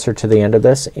getting closer to the end of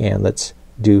this, and let's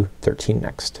do 13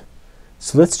 next.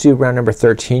 So let's do round number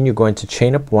 13. You're going to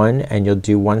chain up 1 and you'll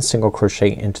do 1 single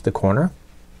crochet into the corner,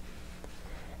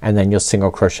 and then you'll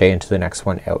single crochet into the next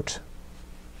one out.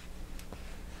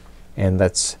 And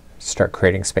let's start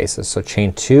creating spaces. So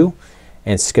chain 2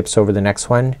 and skips over the next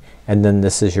one, and then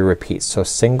this is your repeat. So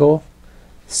single,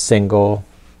 single,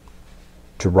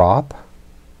 drop,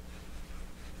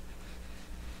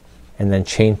 and then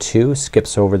chain 2,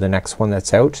 skips over the next one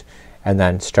that's out, and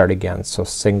then start again. So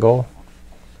single,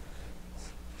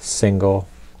 single,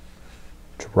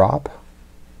 drop,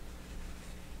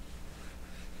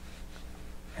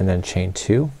 and then chain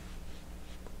 2,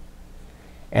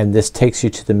 and this takes you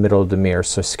to the middle of the mirror.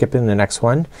 So skipping the next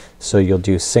one, so you'll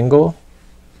do single,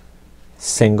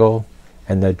 single,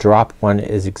 and the drop one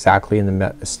is exactly in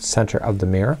the center of the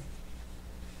mirror,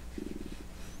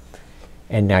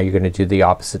 and now you're gonna do the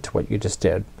opposite to what you just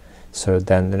did. So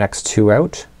then the next 2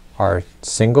 out are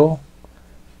single,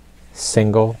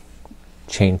 single,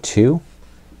 chain 2,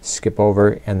 skip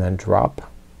over, and then drop.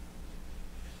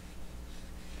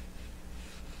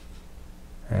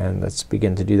 And let's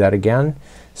begin to do that again.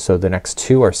 So the next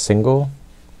 2 are single,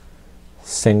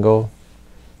 single,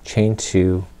 chain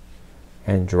 2,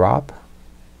 and drop,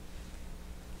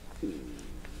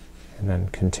 and then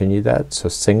continue that. So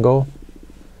single,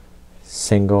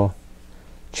 single,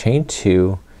 chain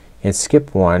 2, and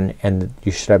skip 1, and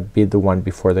you should be the one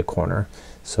before the corner.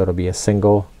 So it'll be a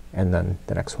single, and then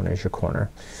the next one is your corner.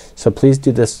 So please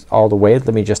do this all the way.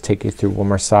 Let me just take you through one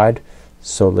more side.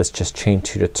 So let's just chain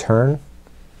 2 to turn,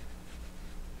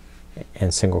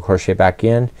 and single crochet back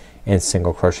in, and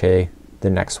single crochet the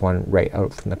next one right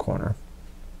out from the corner.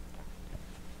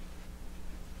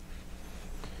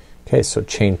 Okay, so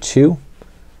chain 2,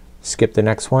 skip the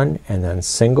next one, and then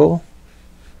single,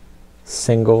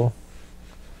 single,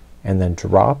 and then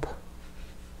drop,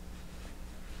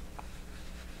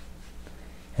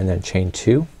 and then chain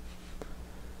 2,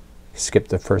 skip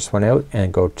the first one out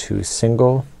and go to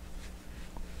single,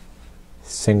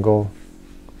 single,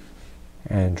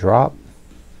 and drop,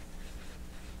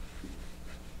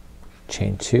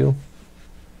 chain 2,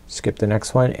 skip the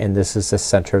next one, and this is the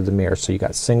center of the mirror. So you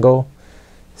got single,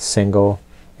 single,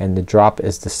 and the drop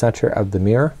is the center of the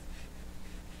mirror.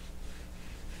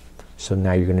 So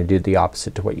now you're gonna do the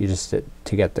opposite to what you just did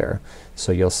to get there.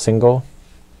 So you'll single,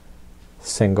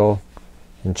 single,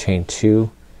 and chain 2,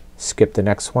 skip the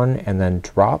next one, and then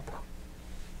drop.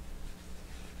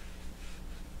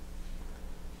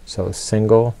 So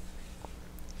single,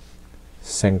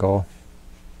 single,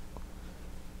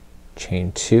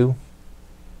 chain 2,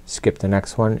 skip the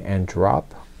next one, and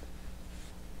drop,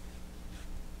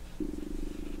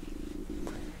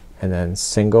 and then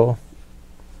single,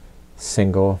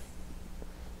 single,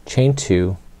 chain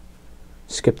 2,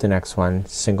 skip the next one,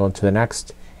 single into the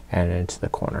next, and into the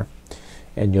corner.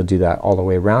 And you'll do that all the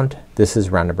way around. This is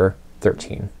round number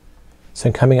 13.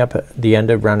 So coming up at the end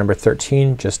of round number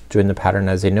 13, just doing the pattern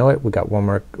as you know it, we got one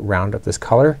more round of this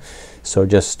color. So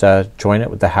just join it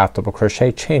with the half double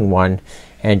crochet, chain 1,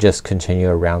 and just continue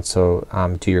around. So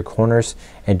do your corners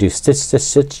and do stitch, stitch,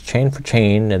 stitch, chain for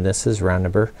chain, and this is round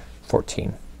number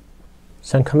 14.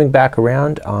 So I'm coming back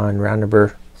around on round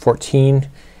number 14,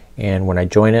 and when I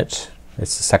join it,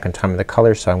 it's the second time of the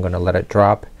color, so I'm going to let it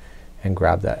drop and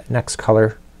grab that next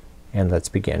color, and let's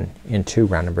begin into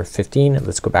round number 15.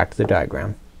 Let's go back to the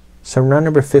diagram. So in round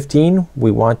number 15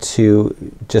 we want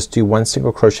to just do one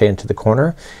single crochet into the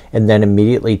corner and then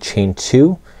immediately chain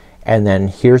 2, and then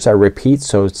here's our repeat.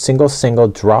 So single, single,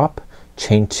 drop,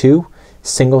 chain 2,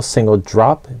 single, single,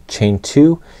 drop, chain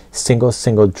 2, single,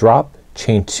 single, drop,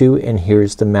 chain 2, and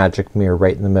here's the magic mirror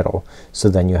right in the middle. So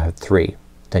then you have 3.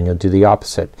 Then you'll do the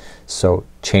opposite. So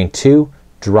chain 2,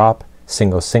 drop,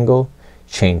 single, single,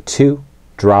 chain 2,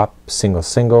 drop, single,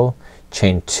 single,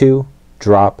 chain 2,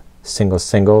 drop, single,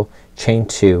 single, chain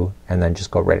 2, and then just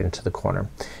go right into the corner.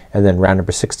 And then round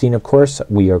number 16, of course,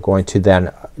 we are going to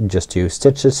then just do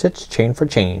stitch to stitch, chain for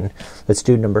chain. Let's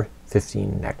do number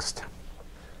 15 next.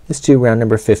 Let's do round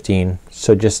number 15.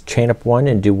 So just chain up 1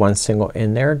 and do 1 single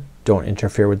in there. Don't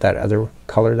interfere with that other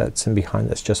color that's in behind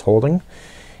that's just holding.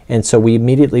 And so we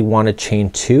immediately want to chain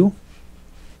 2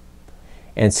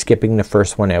 and skipping the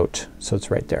first one out. So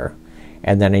it's right there.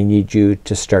 And then I need you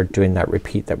to start doing that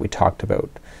repeat that we talked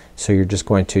about. So you're just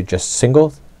going to just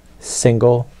single,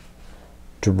 single,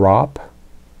 drop,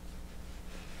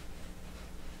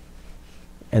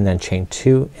 and then chain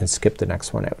 2 and skip the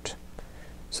next one out.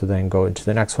 So then go into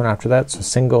the next one after that. So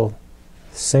single,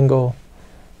 single,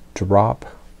 drop,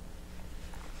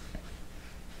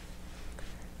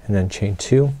 and then chain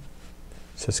 2.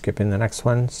 So skipping the next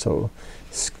one. So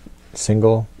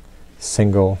single,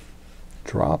 single,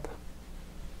 drop,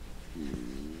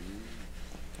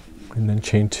 and then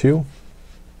chain 2,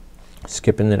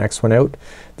 skipping the next one out.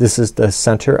 This is the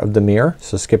center of the mirror,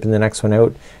 so skipping the next one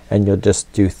out, and you'll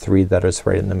just do 3 that is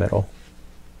right in the middle.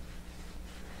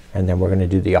 And then we're going to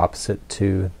do the opposite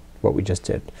to what we just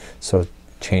did. So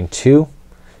chain 2,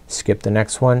 skip the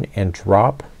next one and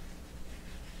drop,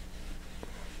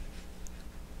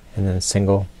 and then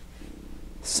single,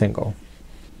 single.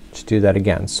 Just do that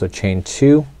again. So chain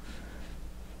 2,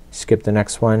 skip the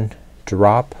next one,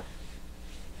 drop,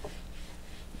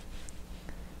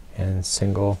 and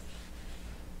single,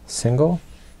 single.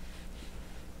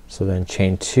 So then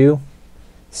chain 2,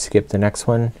 skip the next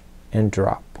one, and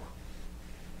drop.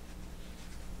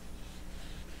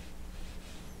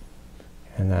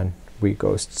 And then we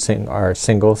go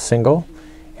single, single,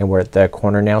 and we're at the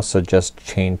corner now. So just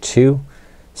chain 2,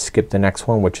 skip the next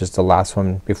one, which is the last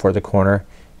one before the corner,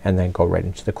 and then go right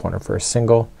into the corner for a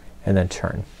single, and then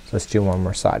turn. So let's do one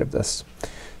more side of this.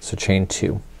 So chain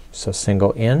 2, so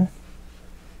single in,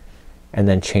 and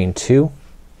then chain 2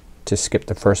 to skip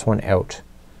the first one out.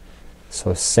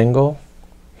 So single,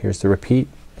 here's the repeat,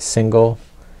 single,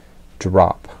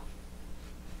 drop,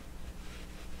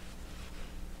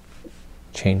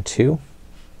 chain 2,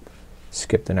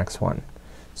 skip the next one.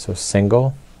 So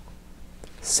single,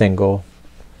 single,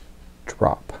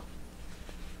 drop,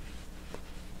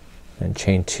 then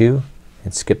chain 2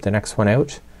 and skip the next one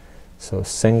out. So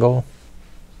single,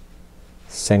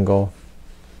 single,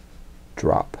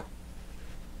 drop,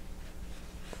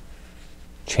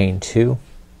 chain 2,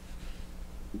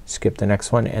 skip the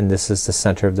next one, and this is the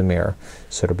center of the mirror,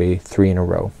 so it'll be 3 in a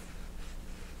row.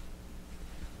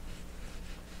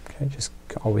 Okay, just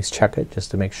always check it just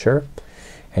to make sure.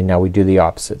 and now we do the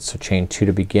opposite. So chain 2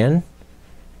 to begin,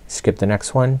 skip the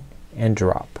next one and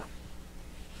drop.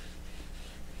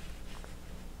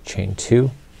 Chain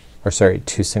 2, or sorry,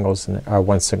 2 singles in the,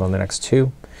 1 single in the next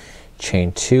 2,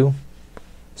 chain 2,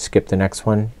 skip the next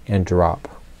one and drop.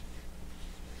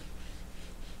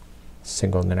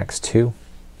 Single in the next 2.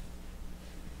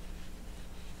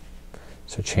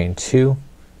 So chain 2,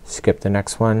 skip the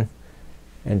next one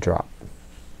and drop.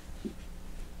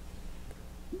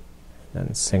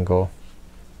 Then single,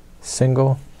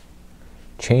 single,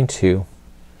 chain 2,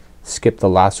 skip the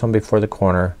last one before the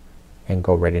corner and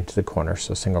go right into the corner.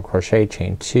 So single crochet,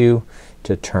 chain 2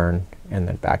 to turn and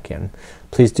then back in.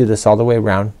 Please do this all the way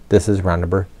around. This is round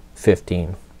number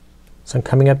 15. So I'm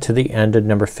coming up to the end of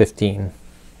number 15.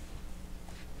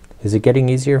 Is it getting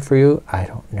easier for you? I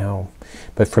don't know,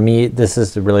 but for me this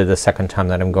is really the second time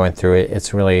that I'm going through it.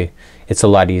 It's a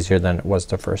lot easier than it was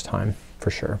the first time for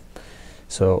sure.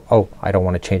 So oh, I don't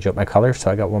want to change up my color,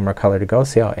 so I got one more color to go.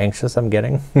 See how anxious I'm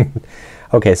getting?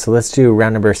 Okay, so let's do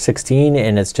round number 16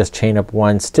 and it's just chain up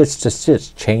 1, stitch to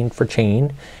stitch, chain for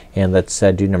chain, and let's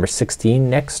do number 16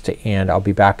 next, and I'll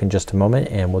be back in just a moment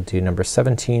and we'll do number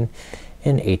 17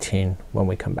 and 18 when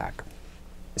we come back.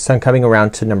 So I'm coming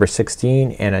around to number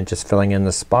 16 and I'm just filling in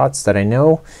the spots that I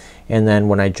know, and then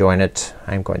when I join it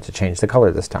I'm going to change the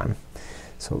color this time.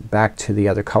 So back to the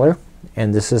other color,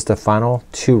 and this is the final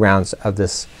 2 rounds of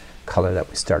this color that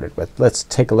we started with. Let's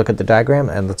take a look at the diagram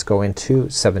and let's go into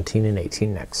 17 and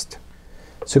 18 next.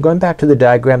 So going back to the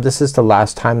diagram, this is the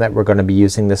last time that we're going to be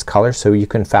using this color, so you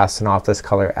can fasten off this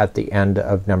color at the end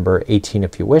of number 18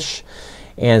 if you wish.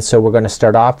 And so we're going to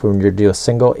start off, we're going to do a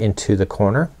single into the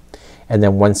corner and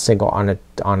then 1 single on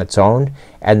its own,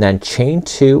 and then chain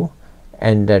 2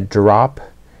 and drop,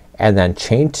 and then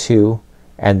chain 2,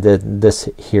 and then this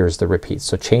here is the repeat.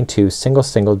 So chain 2, single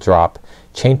single drop,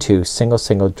 chain 2, single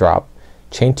single drop,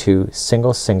 chain 2,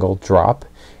 single single drop,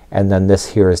 and then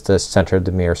this here is the center of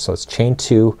the mirror. So it's chain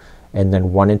 2 and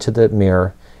then 1 into the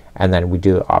mirror, and then we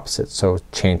do the opposite. So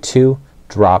chain 2,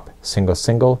 drop, single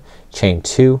single, chain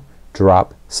 2,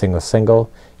 drop, single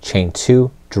single, chain 2,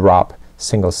 drop,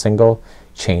 single single,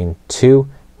 chain 2,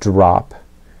 drop,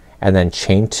 and then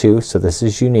chain 2. So this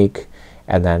is unique,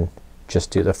 and then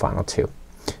just do the final 2.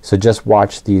 So just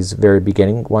watch these very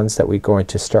beginning ones that we're going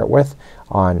to start with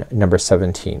on number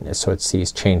 17. So it's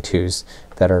these chain 2s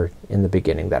that are in the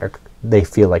beginning that they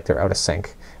feel like they're out of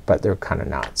sync, but they're kind of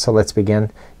not. So let's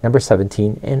begin number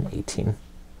 17 and 18.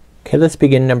 Okay, let's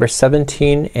begin number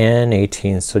 17 and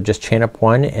 18. So just chain up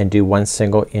 1 and do 1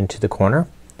 single into the corner,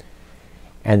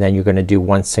 and then you're going to do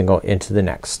 1 single into the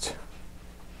next.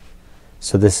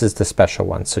 So this is the special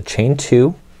one. So chain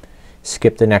 2,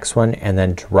 skip the next one and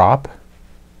then drop,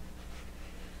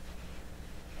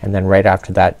 and then right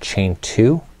after that chain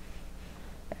 2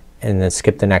 and then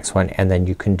skip the next one, and then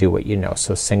you can do what you know.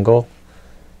 So single,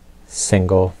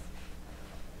 single,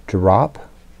 drop,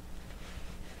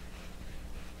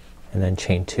 and then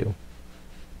chain 2.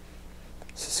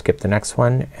 So skip the next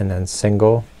one and then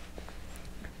single,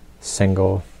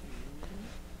 single,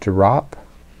 drop,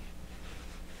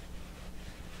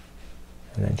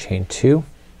 and then chain 2,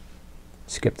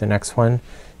 skip the next one.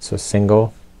 So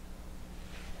single,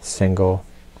 single,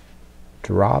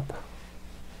 drop,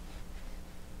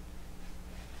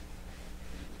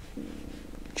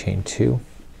 chain 2,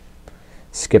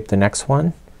 skip the next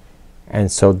one,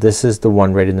 and so this is the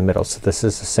one right in the middle. So this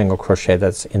is a single crochet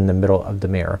that's in the middle of the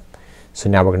mirror. So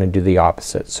now we're going to do the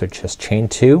opposite. So just chain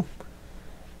 2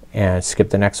 and skip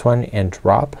the next one and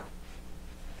drop,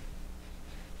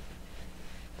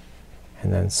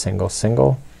 and then single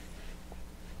single,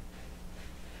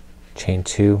 chain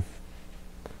 2,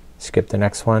 skip the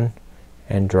next one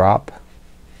and drop,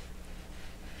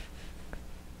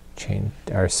 chain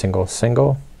or single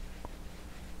single,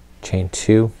 chain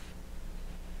 2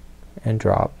 and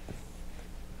drop.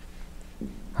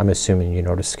 I'm assuming you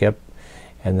know to skip,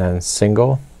 and then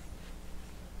single,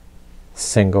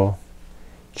 single,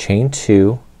 chain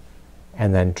 2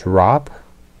 and then drop,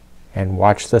 and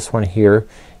watch this one here.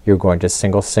 You're going to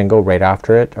single single right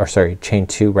after it, or sorry, chain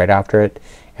 2 right after it,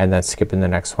 and then skip in the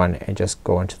next one and just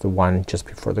go into the one just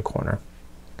before the corner,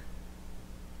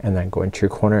 and then go into your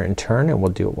corner and turn, and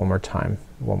we'll do it one more time,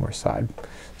 one more side.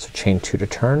 So chain 2 to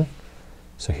turn.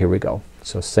 So here we go.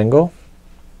 So single,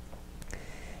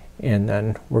 and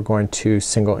then we're going to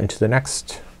single into the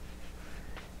next,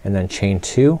 and then chain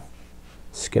 2,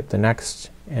 skip the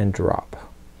next and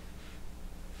drop,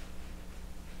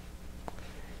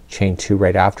 chain 2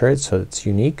 right after it, so it's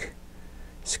unique,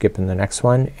 skip in the next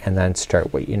one, and then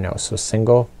start what you know. So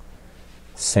single,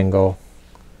 single,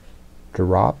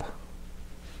 drop,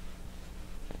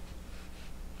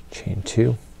 chain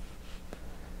 2,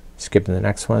 skipping the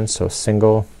next one, so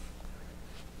single,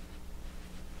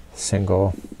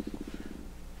 single,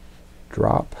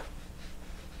 drop,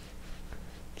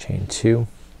 chain 2,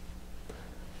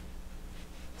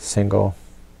 single,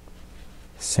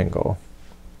 single,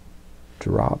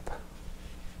 drop,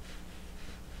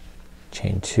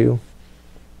 chain 2,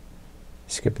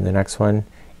 skipping the next one,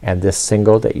 and this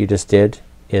single that you just did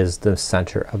is the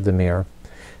center of the mirror.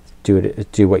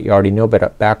 Do what you already know but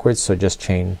up backwards, so just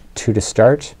chain 2 to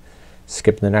start,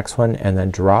 skip the next one, and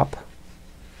then drop,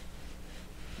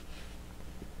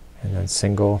 and then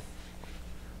single,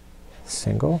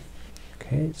 single.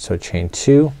 Okay, so chain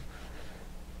 2,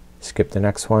 skip the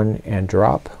next one and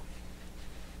drop,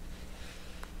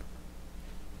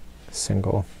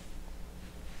 single,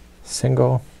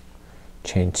 single,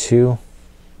 chain 2,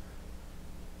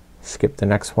 skip the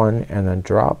next one and then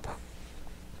drop,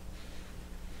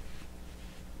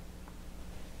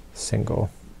 single,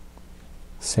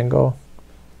 single,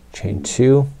 chain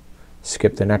 2,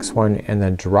 skip the next one and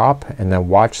then drop, and then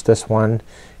watch this one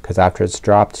because after it's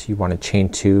dropped you want to chain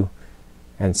 2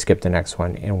 and skip the next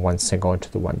one and one single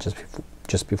into the one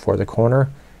just before the corner,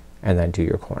 and then do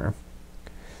your corner.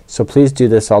 So please do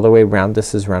this all the way around.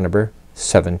 This is round number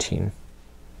 17.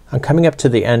 I'm coming up to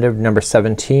the end of number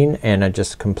 17 and I'm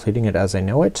just completing it as I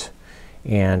know it,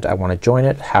 and I want to join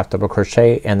it, half double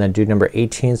crochet, and then do number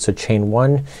 18. So chain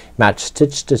 1, match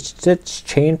stitch, stitch, stitch,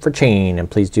 chain for chain,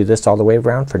 and please do this all the way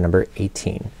around for number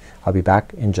 18. I'll be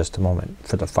back in just a moment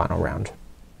for the final round.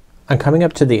 I'm coming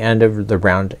up to the end of the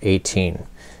round 18.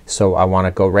 So I want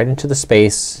to go right into the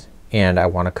space and I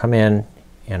want to come in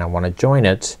and I want to join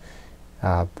it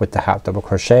with the half double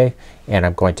crochet, and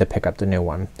I'm going to pick up the new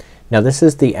one. Now this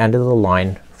is the end of the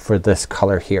line for this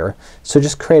color here, so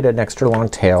just create an extra long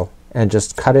tail and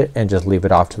just cut it and just leave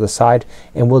it off to the side,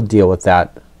 and we'll deal with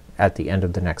that at the end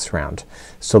of the next round.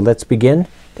 So let's begin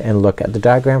and look at the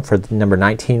diagram for number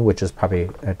 19, which is probably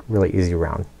a really easy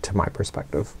round to my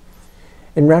perspective.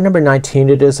 In round number 19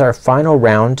 it is our final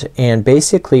round, and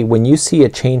basically when you see a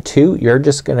chain 2 you're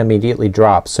just gonna immediately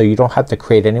drop, so you don't have to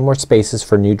create any more spaces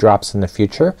for new drops in the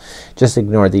future. Just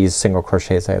ignore these single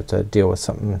crochets. I have to deal with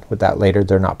something with that later.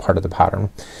 They're not part of the pattern.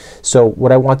 So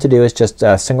what I want to do is just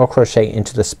single crochet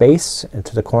into the space,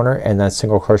 into the corner, and then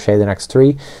single crochet the next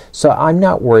 3. So I'm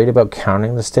not worried about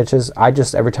counting the stitches. I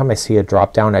just, every time I see a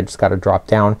drop down, I just gotta drop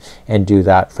down and do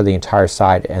that for the entire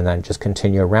side and then just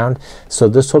continue around. So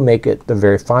this will make it the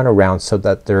very final round so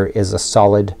that there is a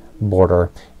solid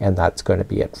border, and that's going to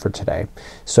be it for today.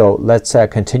 So let's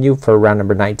continue for round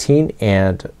number 19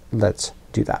 and let's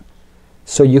do that.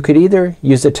 So you could either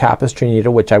use a tapestry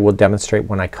needle, which I will demonstrate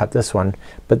when I cut this one,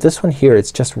 but this one here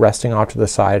it's just resting off to the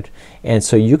side, and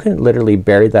so you can literally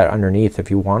bury that underneath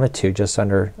if you wanted to, just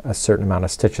under a certain amount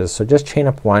of stitches. So just chain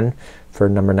up 1 for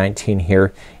number 19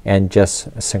 here and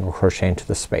just single crochet into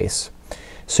the space.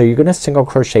 So you're gonna single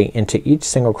crochet into each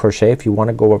single crochet. If you want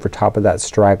to go over top of that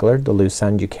straggler, the loose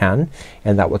end, you can,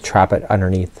 and that will trap it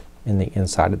underneath in the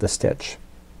inside of the stitch.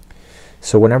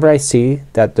 So whenever I see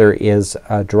that there is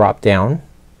a drop down,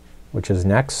 which is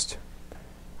next,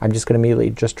 I'm just gonna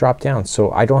immediately just drop down,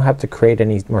 so I don't have to create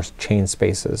any more chain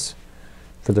spaces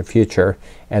for the future,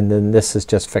 and then this is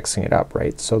just fixing it up,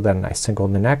 right? So then I single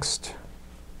the next,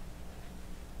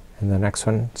 and the next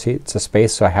one, see it's a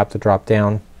space, so I have to drop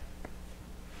down,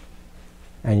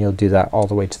 and you'll do that all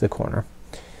the way to the corner.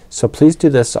 So please do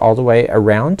this all the way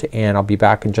around, and I'll be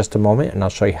back in just a moment and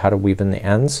I'll show you how to weave in the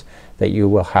ends that you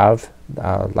will have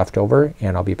left over,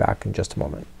 and I'll be back in just a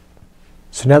moment.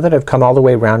 So now that I've come all the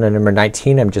way around in number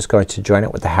 19, I'm just going to join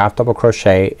it with a half double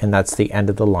crochet, and that's the end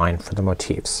of the line for the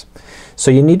motifs. So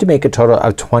you need to make a total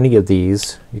of 20 of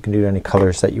these. You can do any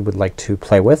colors that you would like to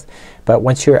play with, but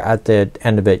once you're at the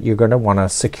end of it you're going to want to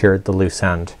secure the loose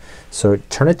end. So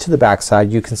turn it to the back side.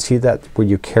 You can see that where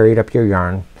you carried up your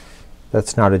yarn,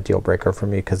 that's not a deal breaker for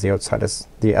me because the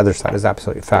other side is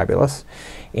absolutely fabulous.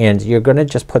 And you're gonna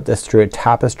just put this through a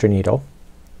tapestry needle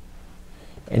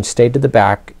and stay to the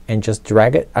back and just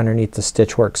drag it underneath the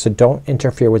stitch work. So don't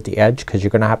interfere with the edge because you're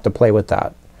gonna have to play with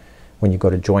that when you go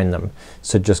to join them.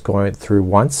 So just going through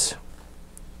once,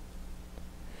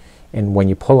 and when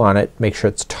you pull on it make sure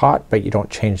it's taut but you don't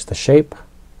change the shape,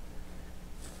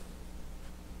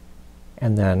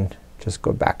 and then Just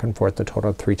go back and forth a total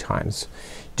of 3 times.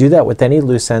 Do that with any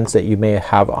loose ends that you may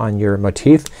have on your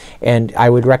motif, and I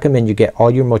would recommend you get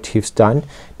all your motifs done.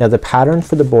 Now the pattern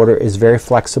for the border is very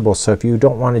flexible, so if you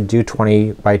don't want to do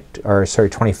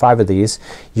 25 of these,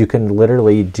 you can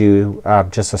literally do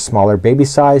just a smaller baby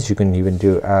size. You can even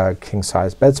do a king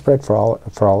size bedspread for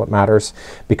all it matters,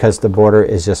 because the border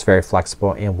is just very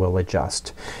flexible and will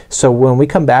adjust. So when we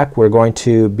come back, we're going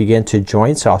to begin to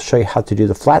join. So I'll show you how to do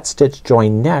the flat stitch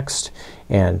join next,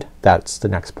 and that's the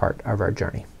next part of our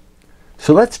journey.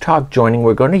 So let's talk joining.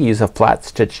 We're going to use a flat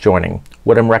stitch joining.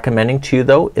 What I'm recommending to you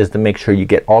though is to make sure you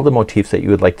get all the motifs that you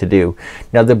would like to do.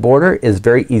 Now the border is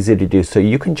very easy to do, so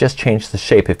you can just change the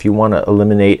shape. If you want to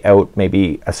eliminate out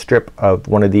maybe a strip of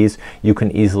one of these, you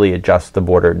can easily adjust the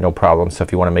border, no problem. So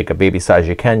if you want to make a baby size,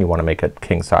 you can. You want to make it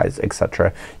king size,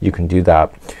 etc., you can do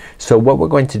that. So what we're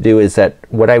going to do is that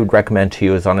what I would recommend to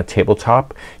you is on a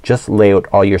tabletop, just lay out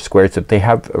all your squares. If they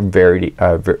have a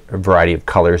variety of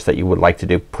colors that you would like to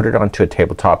do, put it onto a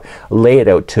tabletop, lay it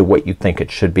out to what you think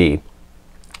it should be.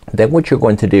 Then what you're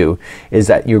going to do is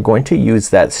that you're going to use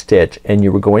that stitch and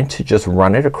you're going to just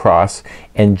run it across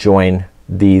and join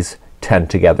these 10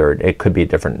 together. It could be a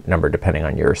different number depending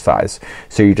on your size.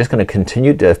 So you're just going to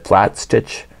continue to flat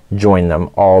stitch join them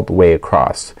all the way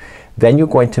across. Then you're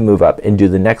going to move up and do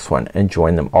the next one and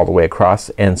join them all the way across,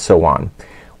 and so on.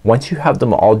 Once you have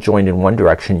them all joined in one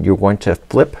direction, you're going to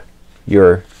flip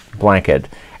your blanket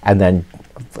and then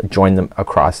join them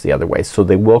across the other way. So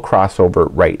they will cross over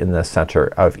right in the center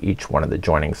of each one of the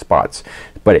joining spots,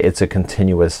 but it's a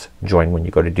continuous join when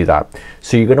you go to do that.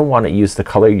 So you're gonna want to use the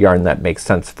color yarn that makes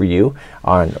sense for you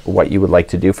on what you would like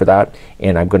to do for that,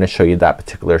 and I'm gonna show you that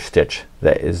particular stitch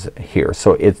that is here.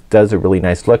 So it does a really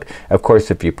nice look. Of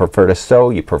course if you prefer to sew,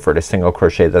 you prefer to single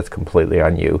crochet, that's completely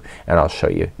on you, and I'll show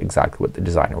you exactly what the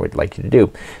designer would like you to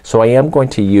do. So I am going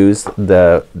to use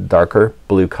the darker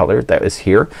blue color that is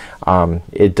here.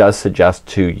 It does suggest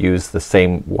to use the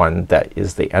same one that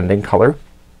is the ending color,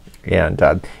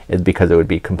 and it's because it would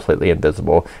be completely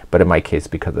invisible, but in my case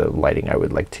because of the lighting I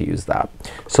would like to use that.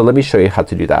 So let me show you how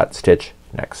to do that stitch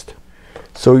next.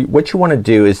 So what you want to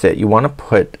do is that you want to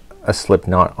put a slip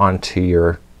knot onto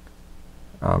your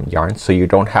yarn, so you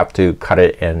don't have to cut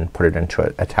it and put it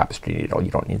into a tapestry needle.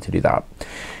 You don't need to do that.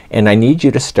 And I need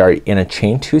you to start in a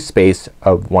chain 2 space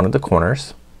of one of the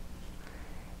corners,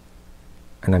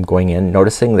 and I'm going in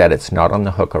noticing that it's not on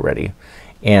the hook already,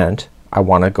 and I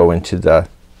want to go into the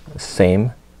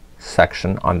same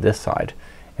section on this side,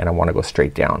 and I want to go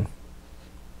straight down.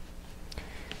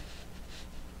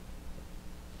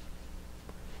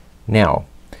 Now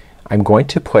I'm going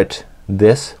to put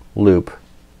this loop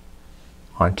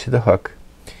onto the hook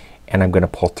and I'm gonna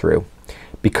pull through.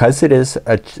 Because it is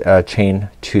a chain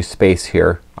 2 space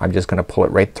here, I'm just gonna pull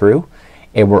it right through,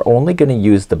 and we're only gonna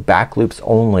use the back loops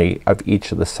only of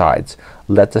each of the sides.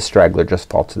 Let the straggler just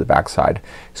fall to the back side.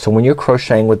 So when you're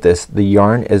crocheting with this, the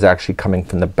yarn is actually coming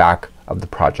from the back of the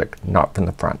project, not from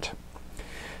the front.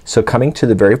 So coming to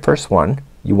the very first one,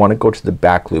 you want to go to the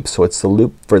back loop, so it's the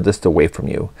loop furthest away from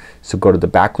you. So go to the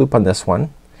back loop on this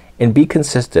one and be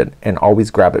consistent and always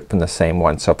grab it from the same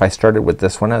one. So if I started with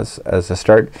this one as a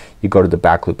start, you go to the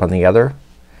back loop on the other,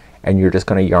 and you're just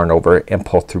gonna yarn over and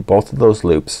pull through both of those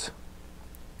loops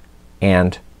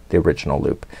and the original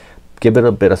loop. Give it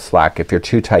a bit of slack. If you're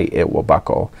too tight, it will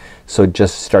buckle. So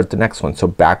just start the next one. So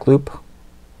back loop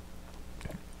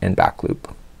and back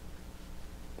loop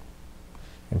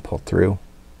and pull through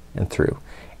and through,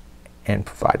 and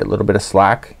provide a little bit of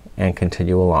slack and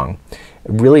continue along.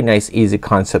 A really nice easy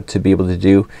concept to be able to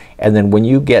do, and then when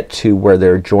you get to where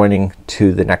they're joining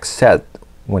to the next set,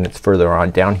 when it's further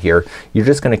on down here, you're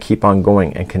just gonna keep on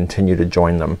going and continue to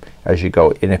join them as you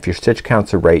go, and if your stitch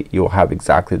counts are right, you will have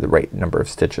exactly the right number of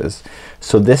stitches.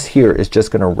 So this here is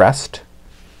just gonna rest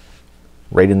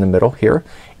right in the middle here,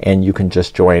 and you can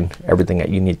just join everything that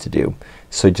you need to do.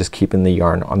 So just keeping the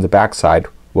yarn on the back side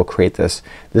will create this.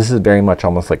 This is very much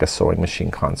almost like a sewing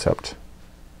machine concept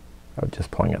of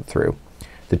just pulling it through.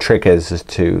 The trick is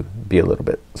to be a little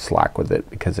bit slack with it,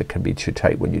 because it can be too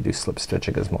tight when you do slip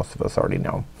stitching, as most of us already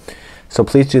know. So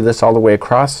please do this all the way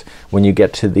across. When you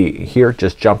get to the here,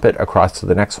 just jump it across to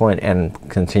the next one and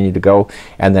continue to go,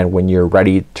 and then when you're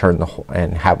ready, turn the whole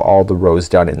and have all the rows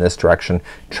done in this direction,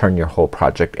 turn your whole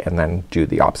project and then do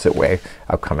the opposite way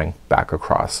of coming back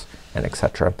across, and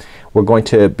etc. We're going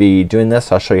to be doing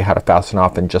this. I'll show you how to fasten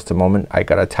off in just a moment. I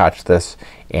gotta attach this,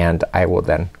 and I will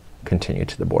then continue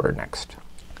to the border next.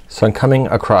 So I'm coming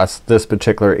across this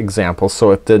particular example.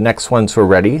 So if the next ones were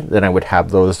ready, then I would have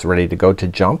those ready to go to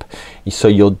jump. So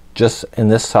you'll just in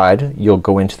this side, you'll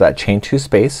go into that chain 2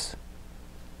 space,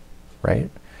 right,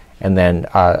 and then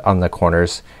on the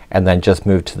corners, and then just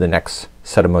move to the next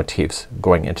set of motifs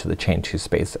going into the chain 2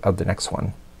 space of the next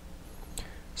one.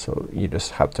 So you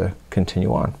just have to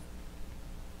continue on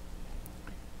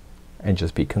and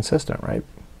just be consistent, right?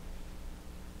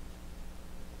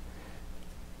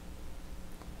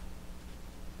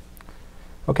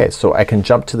 Okay, so I can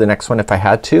jump to the next one if I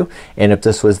had to, and if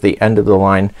this was the end of the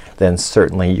line, then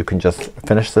certainly you can just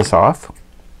finish this off,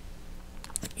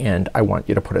 and I want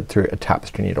you to put it through a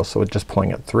tapestry needle. So just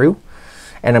pulling it through,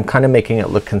 and I'm kind of making it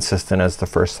look consistent as the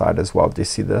first side as well. Do you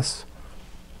see this?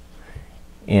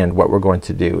 And what we're going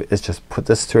to do is just put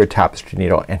this through a tapestry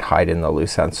needle and hide in the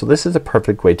loose ends. So this is a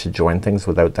perfect way to join things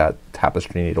without that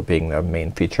tapestry needle being the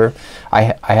main feature.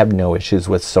 I have no issues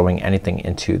with sewing anything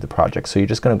into the project. So you're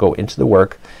just gonna go into the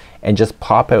work and just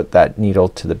pop out that needle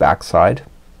to the back side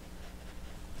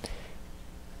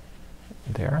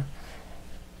there.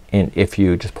 And if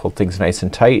you just pull things nice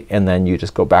and tight, and then you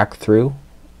just go back through,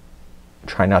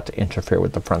 try not to interfere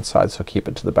with the front side, so keep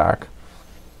it to the back,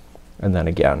 and then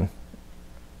again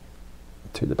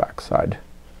through the back side.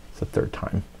 It's the third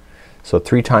time. So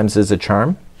 3 times is a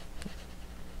charm,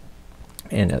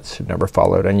 and it should never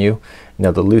fall out on you.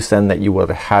 Now the loose end that you would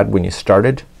have had when you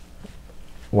started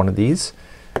one of these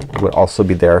would also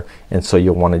be there, and so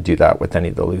you'll want to do that with any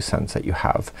of the loose ends that you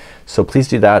have. So please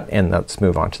do that, and let's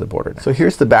move on to the border now. So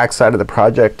here's the back side of the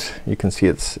project. You can see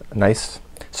it's nice.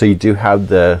 So you do have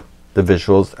the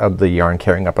visuals of the yarn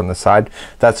carrying up on the side.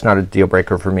 That's not a deal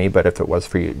breaker for me, but if it was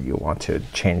for you, you want to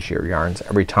change your yarns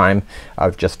every time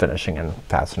of just finishing and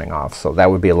fastening off. So that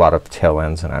would be a lot of tail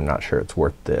ends, and I'm not sure it's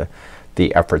worth the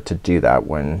effort to do that,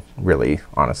 when really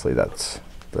honestly that's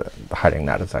hiding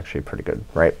that is actually pretty good,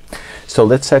 right? So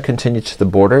let's continue to the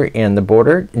border, and the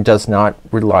border does not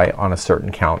rely on a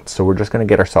certain count. So we're just gonna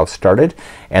get ourselves started,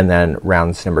 and then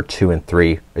rounds number 2 and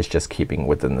 3 is just keeping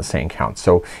within the same count.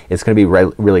 So it's gonna be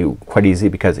really quite easy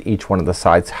because each one of the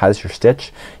sides has your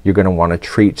stitch. You're gonna want to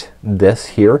treat this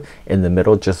here in the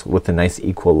middle just with a nice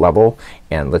equal level,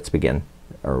 and let's begin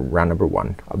round number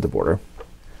 1 of the border.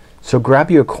 So grab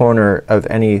you a corner of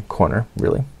any corner,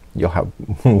 really. You'll have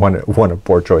one of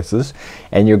 4 choices,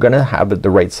 and you're gonna have it the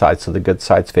right side, so the good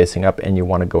side's facing up, and you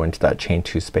want to go into that chain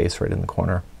 2 space right in the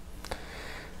corner.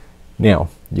 Now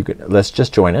let's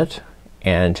just join it,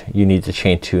 and you need to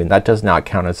chain 2, and that does not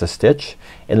count as a stitch.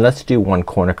 And let's do one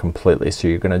corner completely. So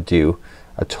you're gonna do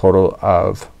a total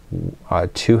of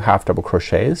 2 half double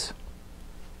crochets,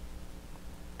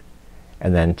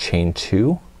 and then chain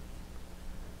 2,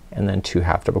 and then 2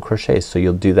 half double crochets. So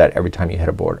you'll do that every time you hit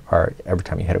a board, or every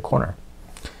time you hit a corner.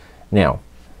 Now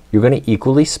you're gonna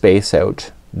equally space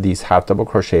out these half double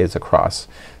crochets across.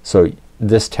 So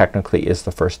this technically is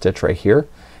the first stitch right here,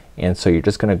 and so you're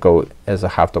just gonna go as a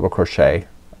half double crochet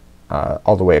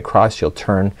all the way across. You'll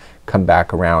turn, come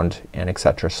back around, and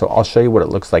etc. So I'll show you what it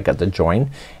looks like at the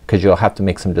join, because you'll have to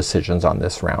make some decisions on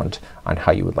this round on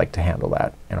how you would like to handle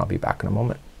that, and I'll be back in a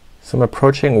moment. So I'm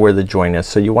approaching where the join is.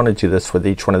 So you want to do this with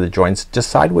each one of the joins.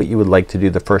 Decide what you would like to do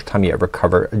the first time you ever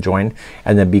cover a join,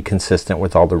 and then be consistent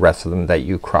with all the rest of them that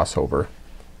you cross over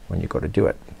when you go to do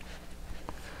it.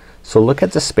 So look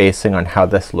at the spacing on how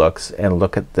this looks, and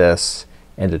look at this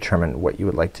and determine what you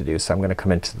would like to do. So I'm gonna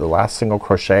come into the last single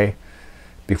crochet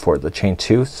before the chain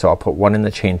 2. So I'll put 1 in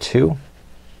the chain 2.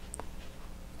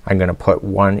 I'm gonna put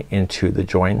 1 into the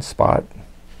join spot,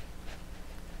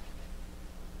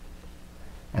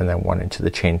 and then 1 into the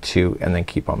chain 2, and then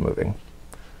keep on moving.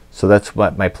 So that's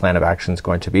what my plan of action is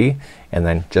going to be, and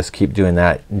then just keep doing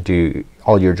that. Do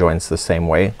all your joins the same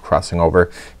way, crossing over.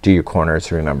 Do your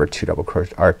corners. Remember 2 double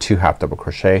crochet or 2 half double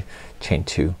crochet, chain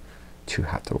 2, 2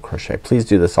 half double crochet. Please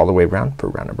do this all the way around for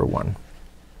round number 1.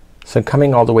 So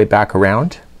coming all the way back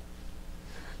around,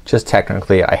 just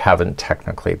technically, I haven't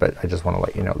technically, but I just want to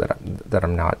let you know that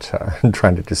I'm not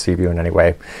trying to deceive you in any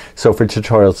way. So for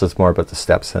tutorials it's more about the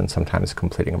steps and sometimes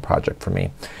completing a project for me.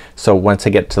 So once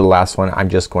I get to the last one, I'm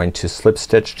just going to slip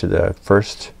stitch to the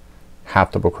first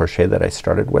half double crochet that I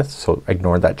started with. So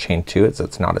ignore that chain 2,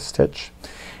 it's not a stitch.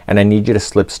 And I need you to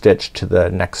slip stitch to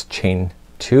the next chain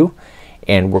 2,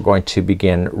 and we're going to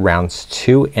begin rounds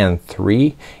 2 and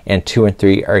 3, and 2 and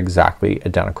 3 are exactly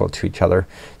identical to each other.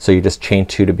 So you just chain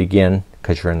 2 to begin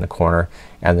because you're in the corner,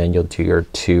 and then you'll do your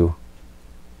 2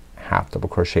 half double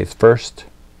crochets first.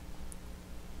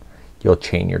 You'll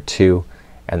chain your 2,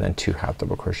 and then 2 half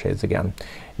double crochets again.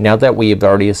 Now that we've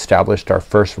already established our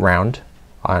first round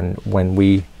on when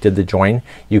we did the join,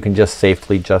 you can just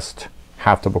safely just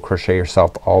half double crochet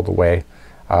yourself all the way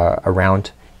around,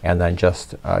 and then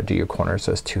just do your corners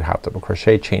as 2 half double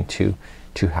crochet, chain 2,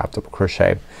 to half double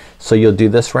crochet. So you'll do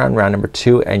this round, round number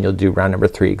 2, and you'll do round number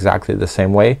 3 exactly the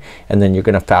same way, and then you're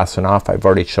gonna fasten off. I've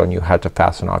already shown you how to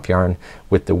fasten off yarn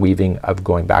with the weaving of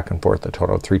going back and forth a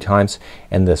total of 3 times,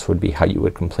 and this would be how you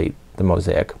would complete the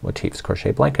Mosaic Motifs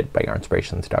Crochet Blanket by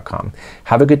yarnspirations.com.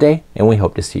 Have a good day, and we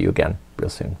hope to see you again real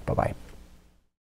soon. Bye bye.